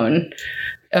my own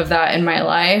of that in my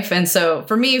life. And so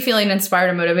for me, feeling inspired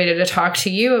and motivated to talk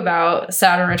to you about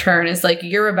Saturn return is like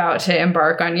you're about to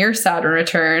embark on your Saturn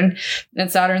return,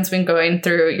 and Saturn's been going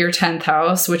through your 10th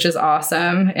house, which is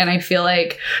awesome. And I feel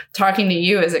like talking to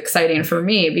you is exciting for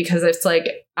me because it's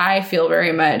like I feel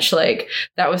very much like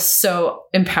that was so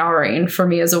empowering for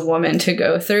me as a woman to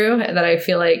go through, that I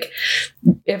feel like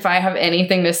if I have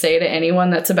anything to say to anyone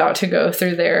that's about to go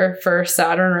through their first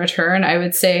Saturn return, I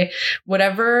would say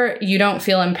whatever you don't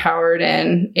feel empowered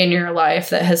in your life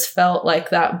that has felt like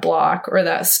that block or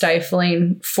that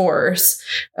stifling force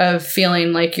of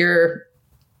feeling like you're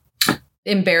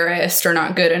embarrassed or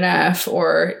not good enough,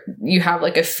 or you have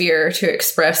like a fear to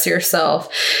express yourself.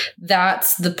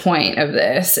 That's the point of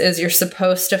this, is you're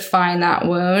supposed to find that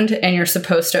wound and you're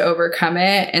supposed to overcome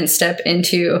it and step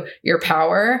into your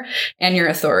power and your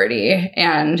authority.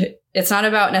 And it's not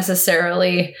about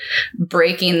necessarily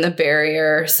breaking the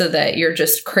barrier so that you're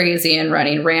just crazy and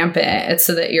running rampant. It's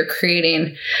so that you're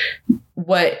creating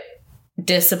what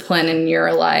discipline in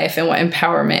your life and what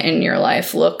empowerment in your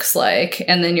life looks like.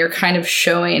 And then you're kind of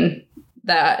showing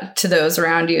that to those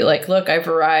around you, like, look, I've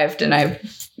arrived and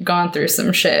I've gone through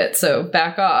some shit, so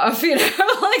back off, you know.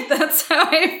 Like that's how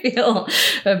I feel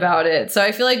about it. So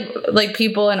I feel like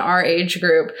people in our age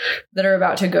group that are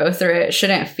about to go through it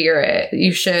shouldn't fear it.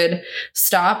 You should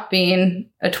stop being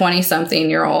a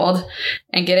 20-something-year-old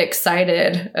and get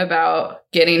excited about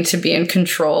getting to be in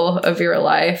control of your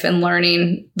life and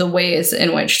learning the ways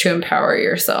in which to empower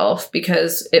yourself,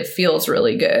 because it feels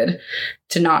really good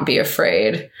to not be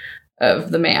afraid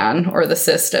of the man or the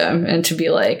system, and to be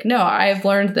like, no, I've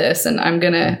learned this and I'm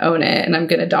going to own it and I'm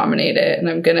going to dominate it and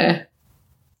I'm going to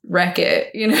wreck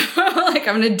it, you know, like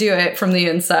I'm going to do it from the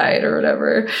inside or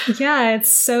whatever. Yeah,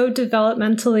 it's so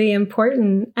developmentally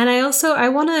important. And I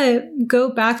want to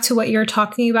go back to what you're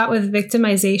talking about with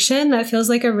victimization. That feels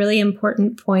like a really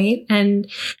important point. And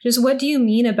just what do you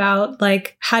mean about,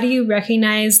 like, how do you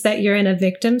recognize that you're in a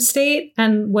victim state,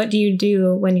 and what do you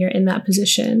do when you're in that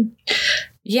position?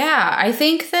 Yeah, I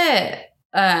think that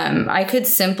I could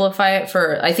simplify it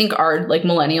for, I think, our like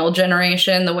millennial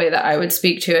generation. The way that I would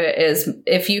speak to it is,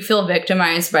 if you feel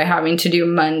victimized by having to do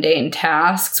mundane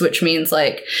tasks, which means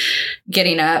like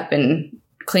getting up and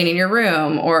cleaning your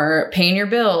room or paying your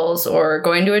bills or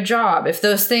going to a job, if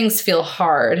those things feel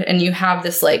hard and you have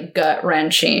this like gut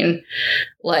wrenching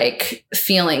like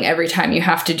feeling every time you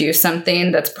have to do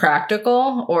something that's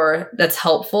practical or that's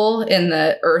helpful in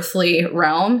the earthly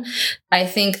realm, I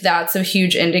think that's a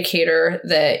huge indicator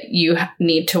that you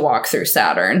need to walk through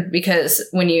Saturn. Because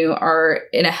when you are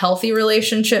in a healthy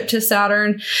relationship to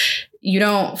Saturn, you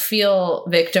don't feel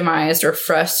victimized or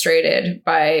frustrated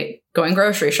by going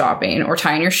grocery shopping or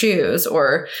tying your shoes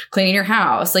or cleaning your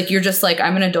house. Like, you're just like,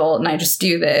 I'm an adult and I just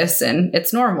do this and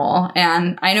it's normal.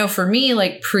 And I know for me,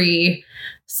 like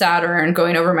pre-Saturn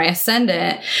going over my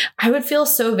ascendant, I would feel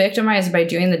so victimized by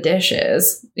doing the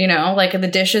dishes, you know, like the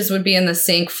dishes would be in the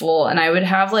sink full and I would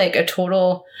have like a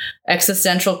total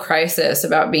existential crisis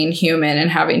about being human and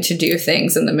having to do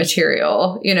things in the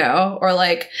material, you know, or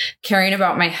like caring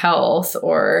about my health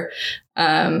or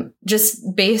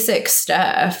just basic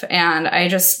stuff. And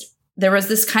there was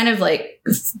this kind of like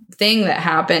thing that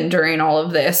happened during all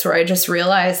of this where I just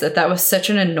realized that was such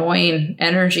an annoying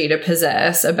energy to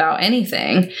possess about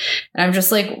anything. And I'm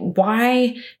just like,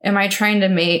 why am I trying to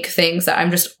make things that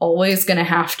I'm just always going to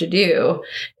have to do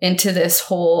into this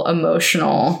whole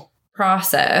emotional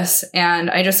process? And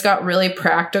I just got really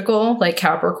practical, like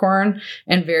Capricorn,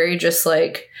 and very just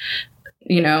like,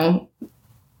 you know,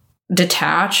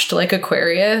 detached like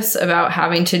Aquarius about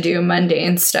having to do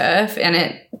mundane stuff. And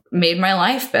it made my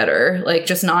life better, like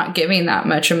just not giving that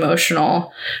much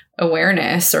emotional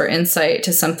awareness or insight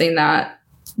to something that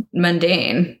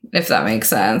mundane, if that makes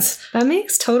sense. That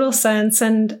makes total sense.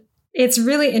 And it's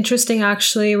really interesting,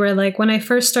 actually, where like when I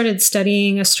first started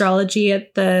studying astrology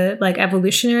at the like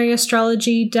evolutionary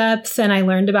astrology depth, and I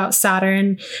learned about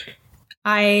Saturn,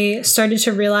 I started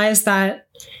to realize that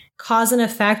cause and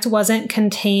effect wasn't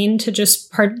contained to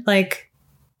just like,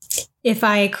 if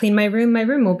I clean my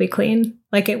room will be clean.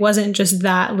 Like, it wasn't just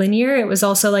that linear. It was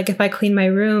also like, if I clean my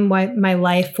room, my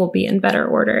life will be in better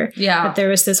order. Yeah. That there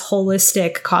was this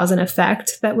holistic cause and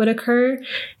effect that would occur.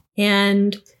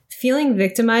 And feeling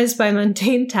victimized by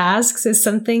mundane tasks is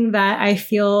something that I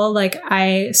feel like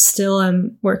I still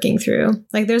am working through.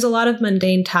 Like, there's a lot of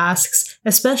mundane tasks,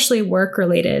 especially work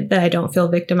related, that I don't feel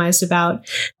victimized about.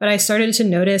 But I started to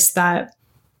notice that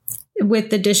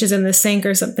with the dishes in the sink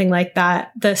or something like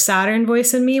that, the Saturn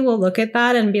voice in me will look at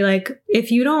that and be like, if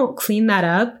you don't clean that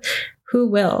up, who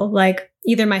will? Like,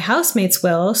 either my housemates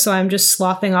will, so I'm just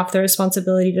sloughing off the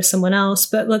responsibility to someone else.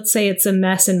 But let's say it's a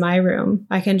mess in my room.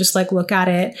 I can just like look at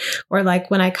it. Or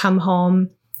like when I come home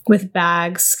with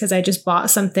bags, because I just bought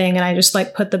something and I just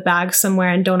like put the bags somewhere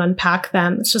and don't unpack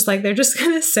them. It's just like, they're just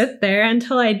going to sit there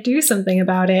until I do something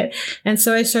about it. And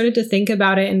so I started to think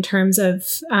about it in terms of,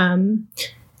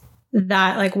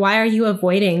 that like, why are you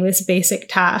avoiding this basic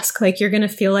task? Like, you're going to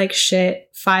feel like shit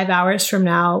 5 hours from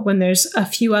now when there's a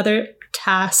few other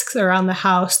tasks around the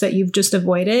house that you've just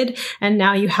avoided. And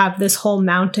now you have this whole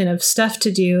mountain of stuff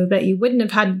to do that you wouldn't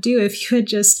have had to do if you had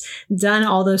just done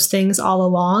all those things all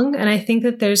along. And I think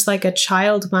that there's like a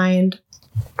child mind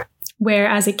where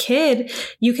as a kid,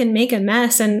 you can make a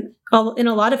mess, and in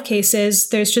a lot of cases,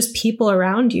 there's just people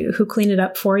around you who clean it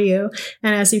up for you.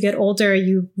 And as you get older,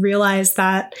 you realize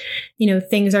that, you know,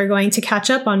 things are going to catch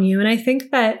up on you. And I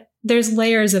think that there's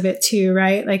layers of it too,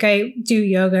 right? Like, I do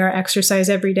yoga or exercise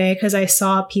every day because I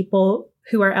saw people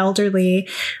who are elderly,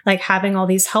 like having all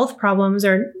these health problems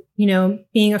or, you know,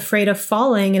 being afraid of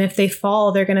falling. And if they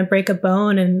fall, they're going to break a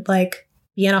bone and like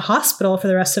be in a hospital for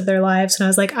the rest of their lives. And I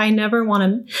was like, I never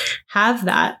want to have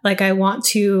that. Like, I want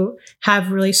to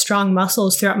have really strong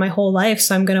muscles throughout my whole life.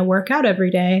 So I'm going to work out every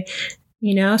day,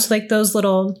 you know? So like those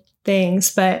little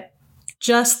things. But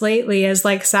just lately, as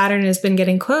like Saturn has been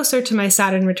getting closer to my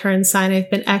Saturn return sign, I've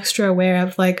been extra aware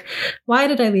of like, why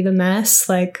did I leave a mess?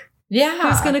 Like, yeah,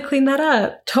 who's going to clean that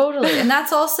up? Totally. And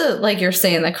that's also, like you're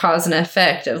saying, the cause and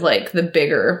effect of like the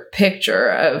bigger picture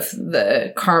of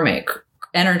the karmic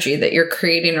energy that you're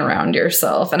creating around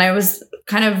yourself. And I was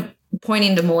kind of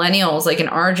pointing to millennials, like in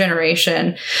our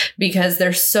generation, because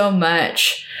there's so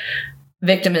much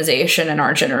victimization in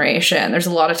our generation. There's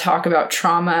a lot of talk about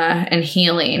trauma and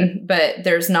healing, but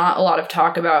there's not a lot of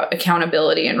talk about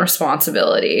accountability and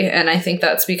responsibility. And I think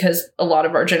that's because a lot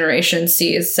of our generation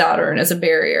sees Saturn as a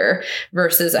barrier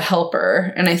versus a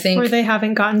helper. And I think... Or they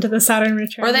haven't gotten to the Saturn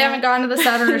return Or they haven't gotten to the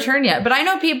Saturn return yet. But I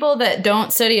know people that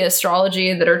don't study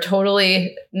astrology that are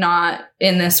totally not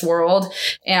in this world,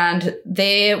 and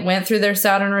they went through their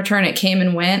Saturn return. It came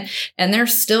and went, and they're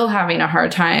still having a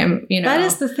hard time, you know. That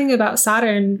is the thing about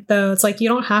Saturn, though. It's like, you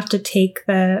don't have to take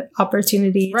the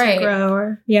opportunity to grow,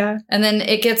 or and then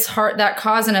it gets hard, that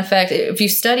cause and effect. If you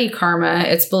study karma,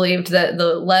 it's believed that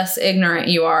the less ignorant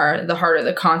you are, the harder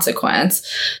the consequence.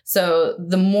 So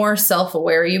the more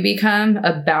self-aware you become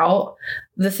about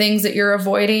the things that you're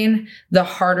avoiding, the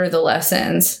harder the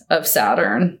lessons of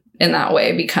Saturn in that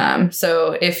way become.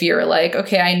 So if you're like,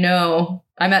 okay, I know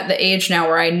I'm at the age now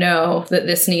where I know that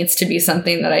this needs to be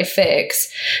something that I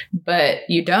fix, but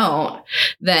you don't,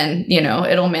 then,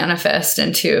 it'll manifest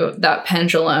into that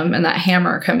pendulum and that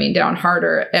hammer coming down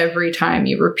harder every time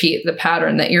you repeat the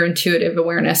pattern that your intuitive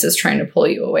awareness is trying to pull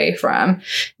you away from.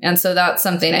 And so that's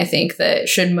something I think that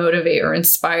should motivate or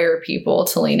inspire people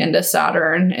to lean into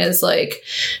Saturn, is like,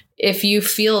 if you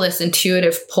feel this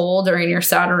intuitive pull during your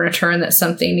Saturn return that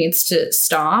something needs to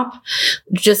stop,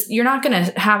 you're not going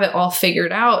to have it all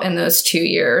figured out in those 2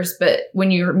 years. But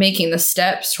when you're making the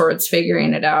steps towards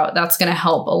figuring it out, that's going to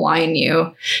help align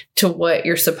you to what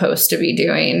you're supposed to be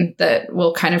doing, that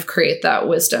will kind of create that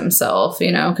wisdom self,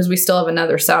 because we still have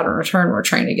another Saturn return we're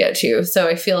trying to get to. So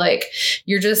I feel like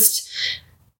you're just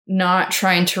not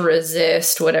trying to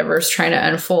resist whatever's trying to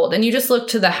unfold. And you just look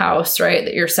to the house, right,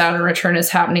 that your Saturn return is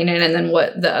happening in, and then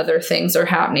what the other things are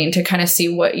happening, to kind of see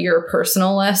what your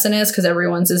personal lesson is, because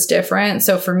everyone's is different.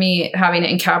 So for me, having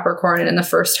it in Capricorn and in the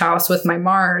first house with my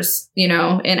Mars, in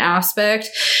aspect,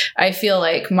 I feel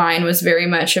like mine was very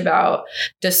much about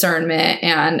discernment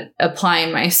and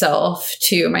applying myself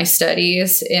to my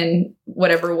studies in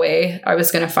whatever way I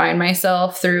was going to find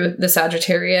myself through the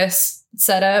Sagittarius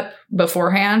setup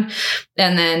beforehand.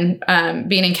 And then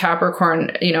being in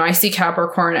Capricorn, I see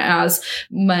Capricorn as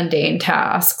mundane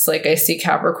tasks. Like, I see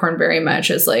Capricorn very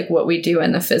much as like what we do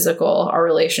in the physical, our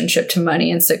relationship to money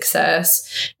and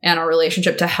success, and our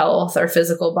relationship to health, our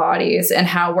physical bodies, and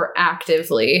how we're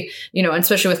actively, and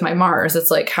especially with my Mars,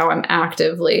 it's like how I'm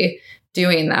actively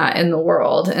doing that in the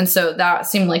world. And so that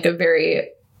seemed like a very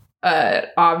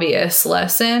obvious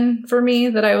lesson for me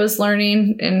that I was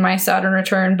learning in my Saturn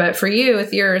return. But for you,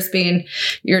 with yours being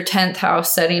your 10th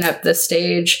house setting up the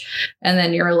stage, and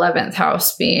then your 11th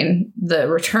house being the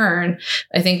return,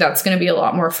 I think that's going to be a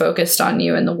lot more focused on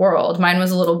you in the world. Mine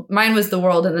was the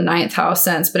world in the 9th house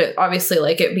sense, but it obviously,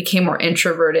 like, it became more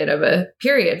introverted of a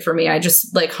period for me. I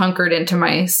just like hunkered into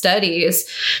my studies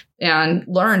and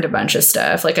learned a bunch of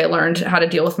stuff. Like, I learned how to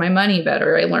deal with my money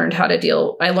better. I learned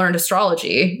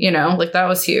astrology, like that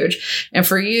was huge. And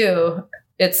for you,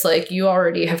 it's like you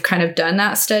already have kind of done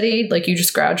that study. Like, you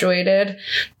just graduated,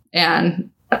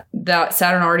 and that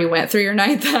Saturn already went through your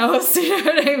 9th house. You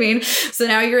know what I mean? So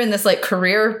now you're in this like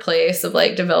career place of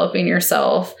like developing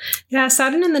yourself. Yeah.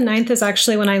 Saturn in the 9th is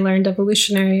actually when I learned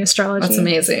evolutionary astrology. That's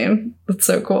amazing. That's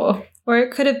so cool. Or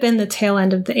it could have been the tail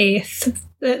end of the 8th.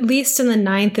 At least in the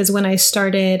 9th is when I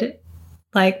started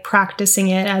like practicing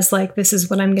it as like, this is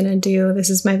what I'm going to do. This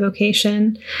is my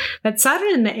vocation. But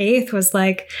Saturn in the 8th was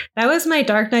like, that was my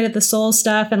dark night of the soul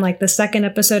stuff. And like the second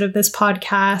episode of this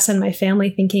podcast, and my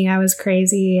family thinking I was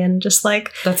crazy, and just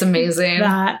like, that's amazing.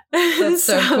 That's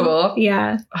so cool.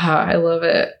 Yeah. Oh, I love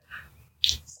it.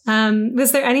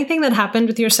 Was there anything that happened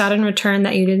with your Saturn return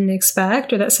that you didn't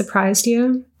expect or that surprised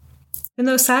you? And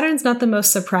though Saturn's not the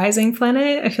most surprising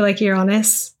planet, I feel like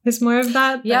Uranus is more of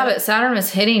that. Yeah, but Saturn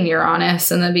was hitting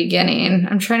Uranus in the beginning.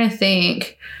 I'm trying to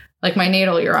think, like my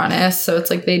natal Uranus. So it's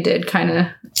like they did kind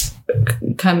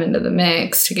of come into the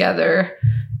mix together.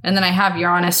 And then I have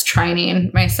Uranus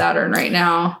trining my Saturn right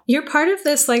now. You're part of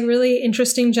this like really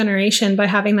interesting generation by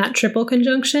having that triple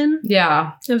conjunction.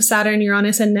 Yeah. Of Saturn,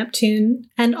 Uranus, and Neptune.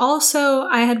 And also,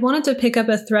 I had wanted to pick up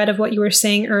a thread of what you were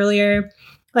saying earlier.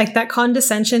 Like, that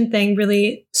condescension thing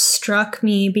really struck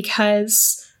me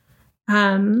because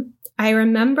I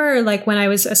remember like when I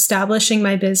was establishing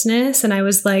my business and I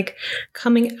was like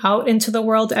coming out into the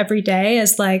world every day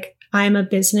as like, I'm a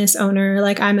business owner,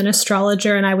 like I'm an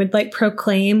astrologer, and I would like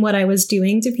proclaim what I was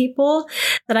doing to people,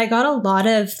 that I got a lot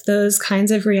of those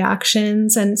kinds of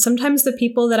reactions. And sometimes the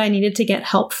people that I needed to get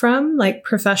help from, like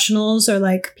professionals or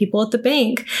like people at the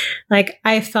bank, like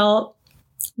I felt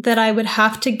that I would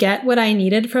have to get what I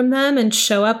needed from them and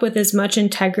show up with as much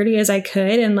integrity as I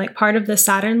could. And like part of the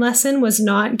Saturn lesson was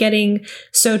not getting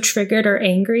so triggered or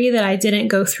angry that I didn't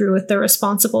go through with the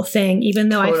responsible thing, even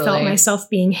though I felt myself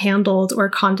being handled or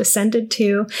condescended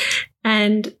to.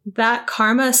 And that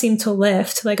karma seemed to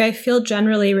lift. Like, I feel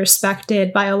generally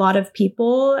respected by a lot of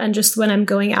people. And just when I'm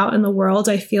going out in the world,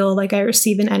 I feel like I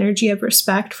receive an energy of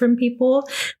respect from people.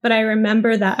 But I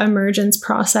remember that emergence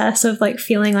process of like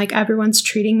feeling like everyone's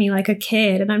treating me like a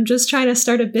kid and I'm just trying to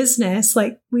start a business.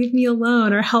 Like, leave me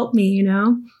alone or help me, you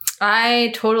know?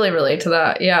 I totally relate to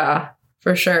that. Yeah,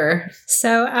 for sure.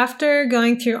 So after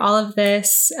going through all of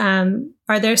this,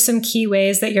 are there some key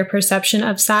ways that your perception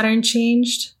of Saturn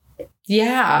changed?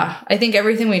 Yeah, I think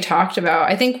everything we talked about.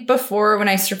 I think before, when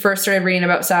I first started reading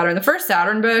about Saturn, the first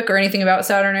Saturn book or anything about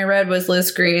Saturn I read was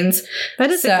Liz Green's That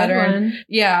is Saturn. a good one.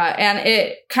 Yeah, and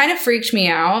it kind of freaked me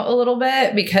out a little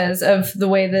bit because of the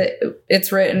way that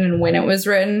it's written and when it was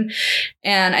written.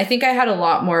 And I think I had a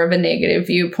lot more of a negative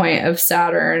viewpoint of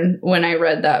Saturn when I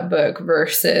read that book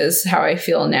versus how I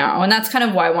feel now. And that's kind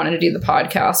of why I wanted to do the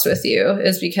podcast with you,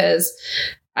 is because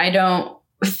I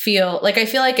feel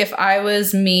like if I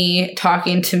was me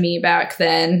talking to me back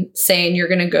then saying you're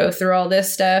going to go through all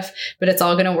this stuff, but it's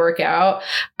all going to work out,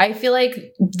 I feel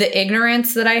like the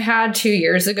ignorance that I had 2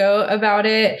 years ago about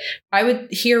it, I would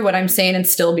hear what I'm saying and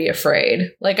still be afraid.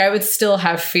 Like I would still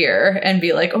have fear and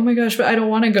be like, oh my gosh, but I don't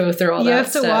want to go through all that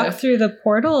stuff. You have to walk through the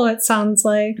portal, it sounds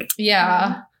like.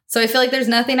 Yeah. So I feel like there's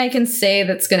nothing I can say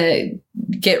that's going to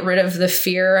get rid of the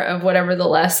fear of whatever the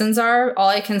lessons are. All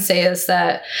I can say is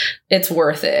that it's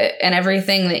worth it. And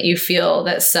everything that you feel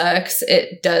that sucks,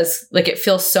 it does, like, it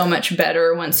feels so much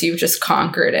better once you've just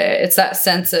conquered it. It's that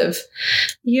sense of...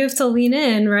 You have to lean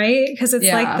in, right? Because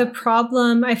it's like the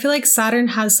problem. I feel like Saturn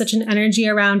has such an energy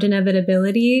around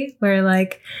inevitability where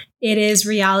like... It is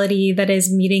reality that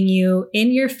is meeting you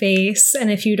in your face.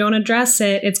 And if you don't address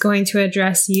it, it's going to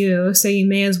address you. So you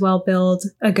may as well build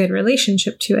a good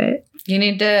relationship to it. You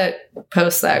need to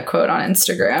post that quote on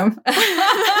Instagram.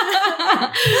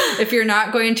 If you're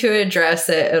not going to address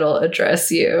it, it'll address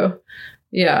you.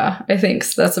 Yeah, I think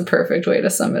that's a perfect way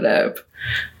to sum it up.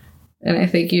 And I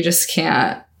think you just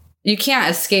can't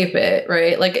escape it,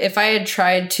 right? Like if I had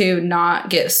tried to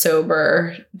not get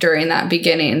sober during that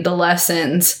beginning, the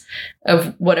lessons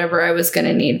of whatever I was going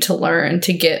to need to learn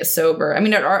to get sober, I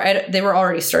mean, they were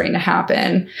already starting to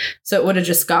happen. So it would have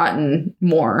just gotten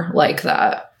more like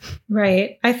that.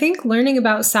 Right. I think learning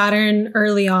about Saturn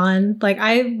early on, like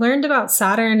I learned about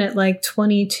Saturn at like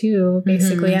 22,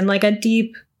 basically, and like a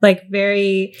deep, like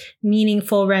very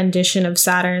meaningful rendition of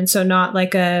Saturn. So not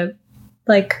like a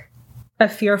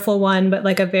fearful one, but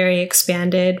like a very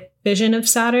expanded vision of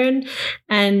Saturn.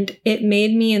 And it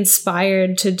made me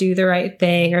inspired to do the right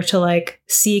thing or to like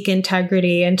seek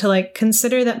integrity and to like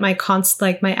consider that my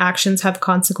actions have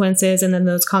consequences, and then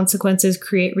those consequences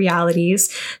create realities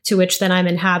to which then I'm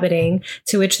inhabiting,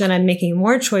 to which then I'm making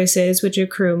more choices, which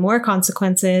accrue more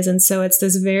consequences. And so it's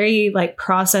this very like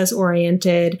process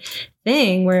oriented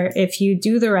thing where if you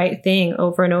do the right thing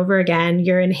over and over again,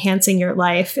 you're enhancing your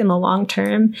life in the long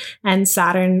term. And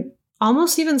Saturn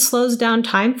almost even slows down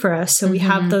time for us. So we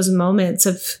have those moments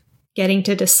of getting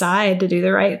to decide to do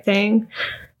the right thing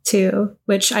too,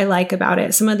 which I like about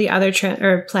it. Some of the other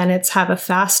planets have a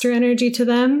faster energy to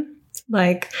them,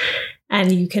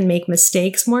 and you can make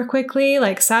mistakes more quickly.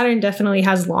 Like Saturn definitely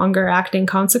has longer acting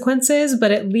consequences,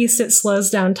 but at least it slows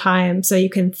down time so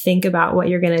you can think about what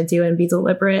you're going to do and be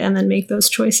deliberate and then make those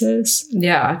choices.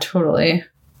 Yeah, totally.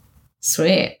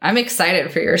 Sweet. I'm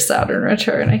excited for your Saturn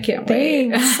return. I can't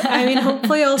wait. I mean,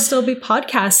 hopefully I'll still be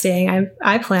podcasting.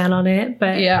 I plan on it,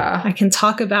 but yeah, I can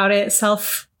talk about it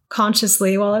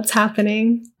self-consciously while it's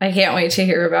happening. I can't wait to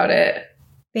hear about it.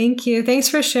 Thank you. Thanks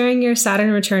for sharing your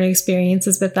Saturn return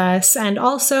experiences with us. And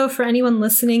also for anyone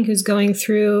listening who's going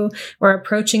through or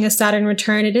approaching a Saturn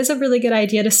return, it is a really good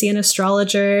idea to see an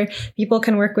astrologer. People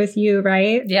can work with you,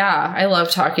 right? Yeah, I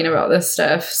love talking about this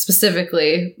stuff,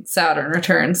 specifically Saturn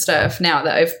return stuff, now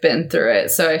that I've been through it.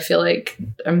 So I feel like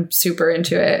I'm super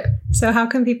into it. So how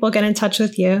can people get in touch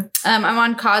with you? I'm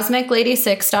on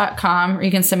cosmiclady6.com, or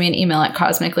you can send me an email at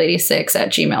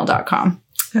cosmiclady6@gmail.com.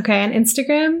 Okay, and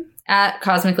Instagram? At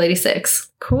cosmiclady6.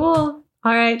 Cool. All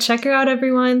right, check her out,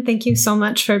 everyone. Thank you so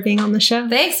much for being on the show.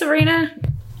 Thanks, Sabrina.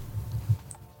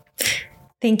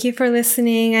 Thank you for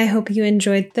listening. I hope you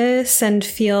enjoyed this and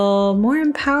feel more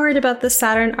empowered about the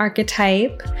Saturn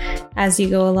archetype as you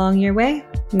go along your way.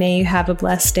 May you have a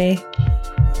blessed day.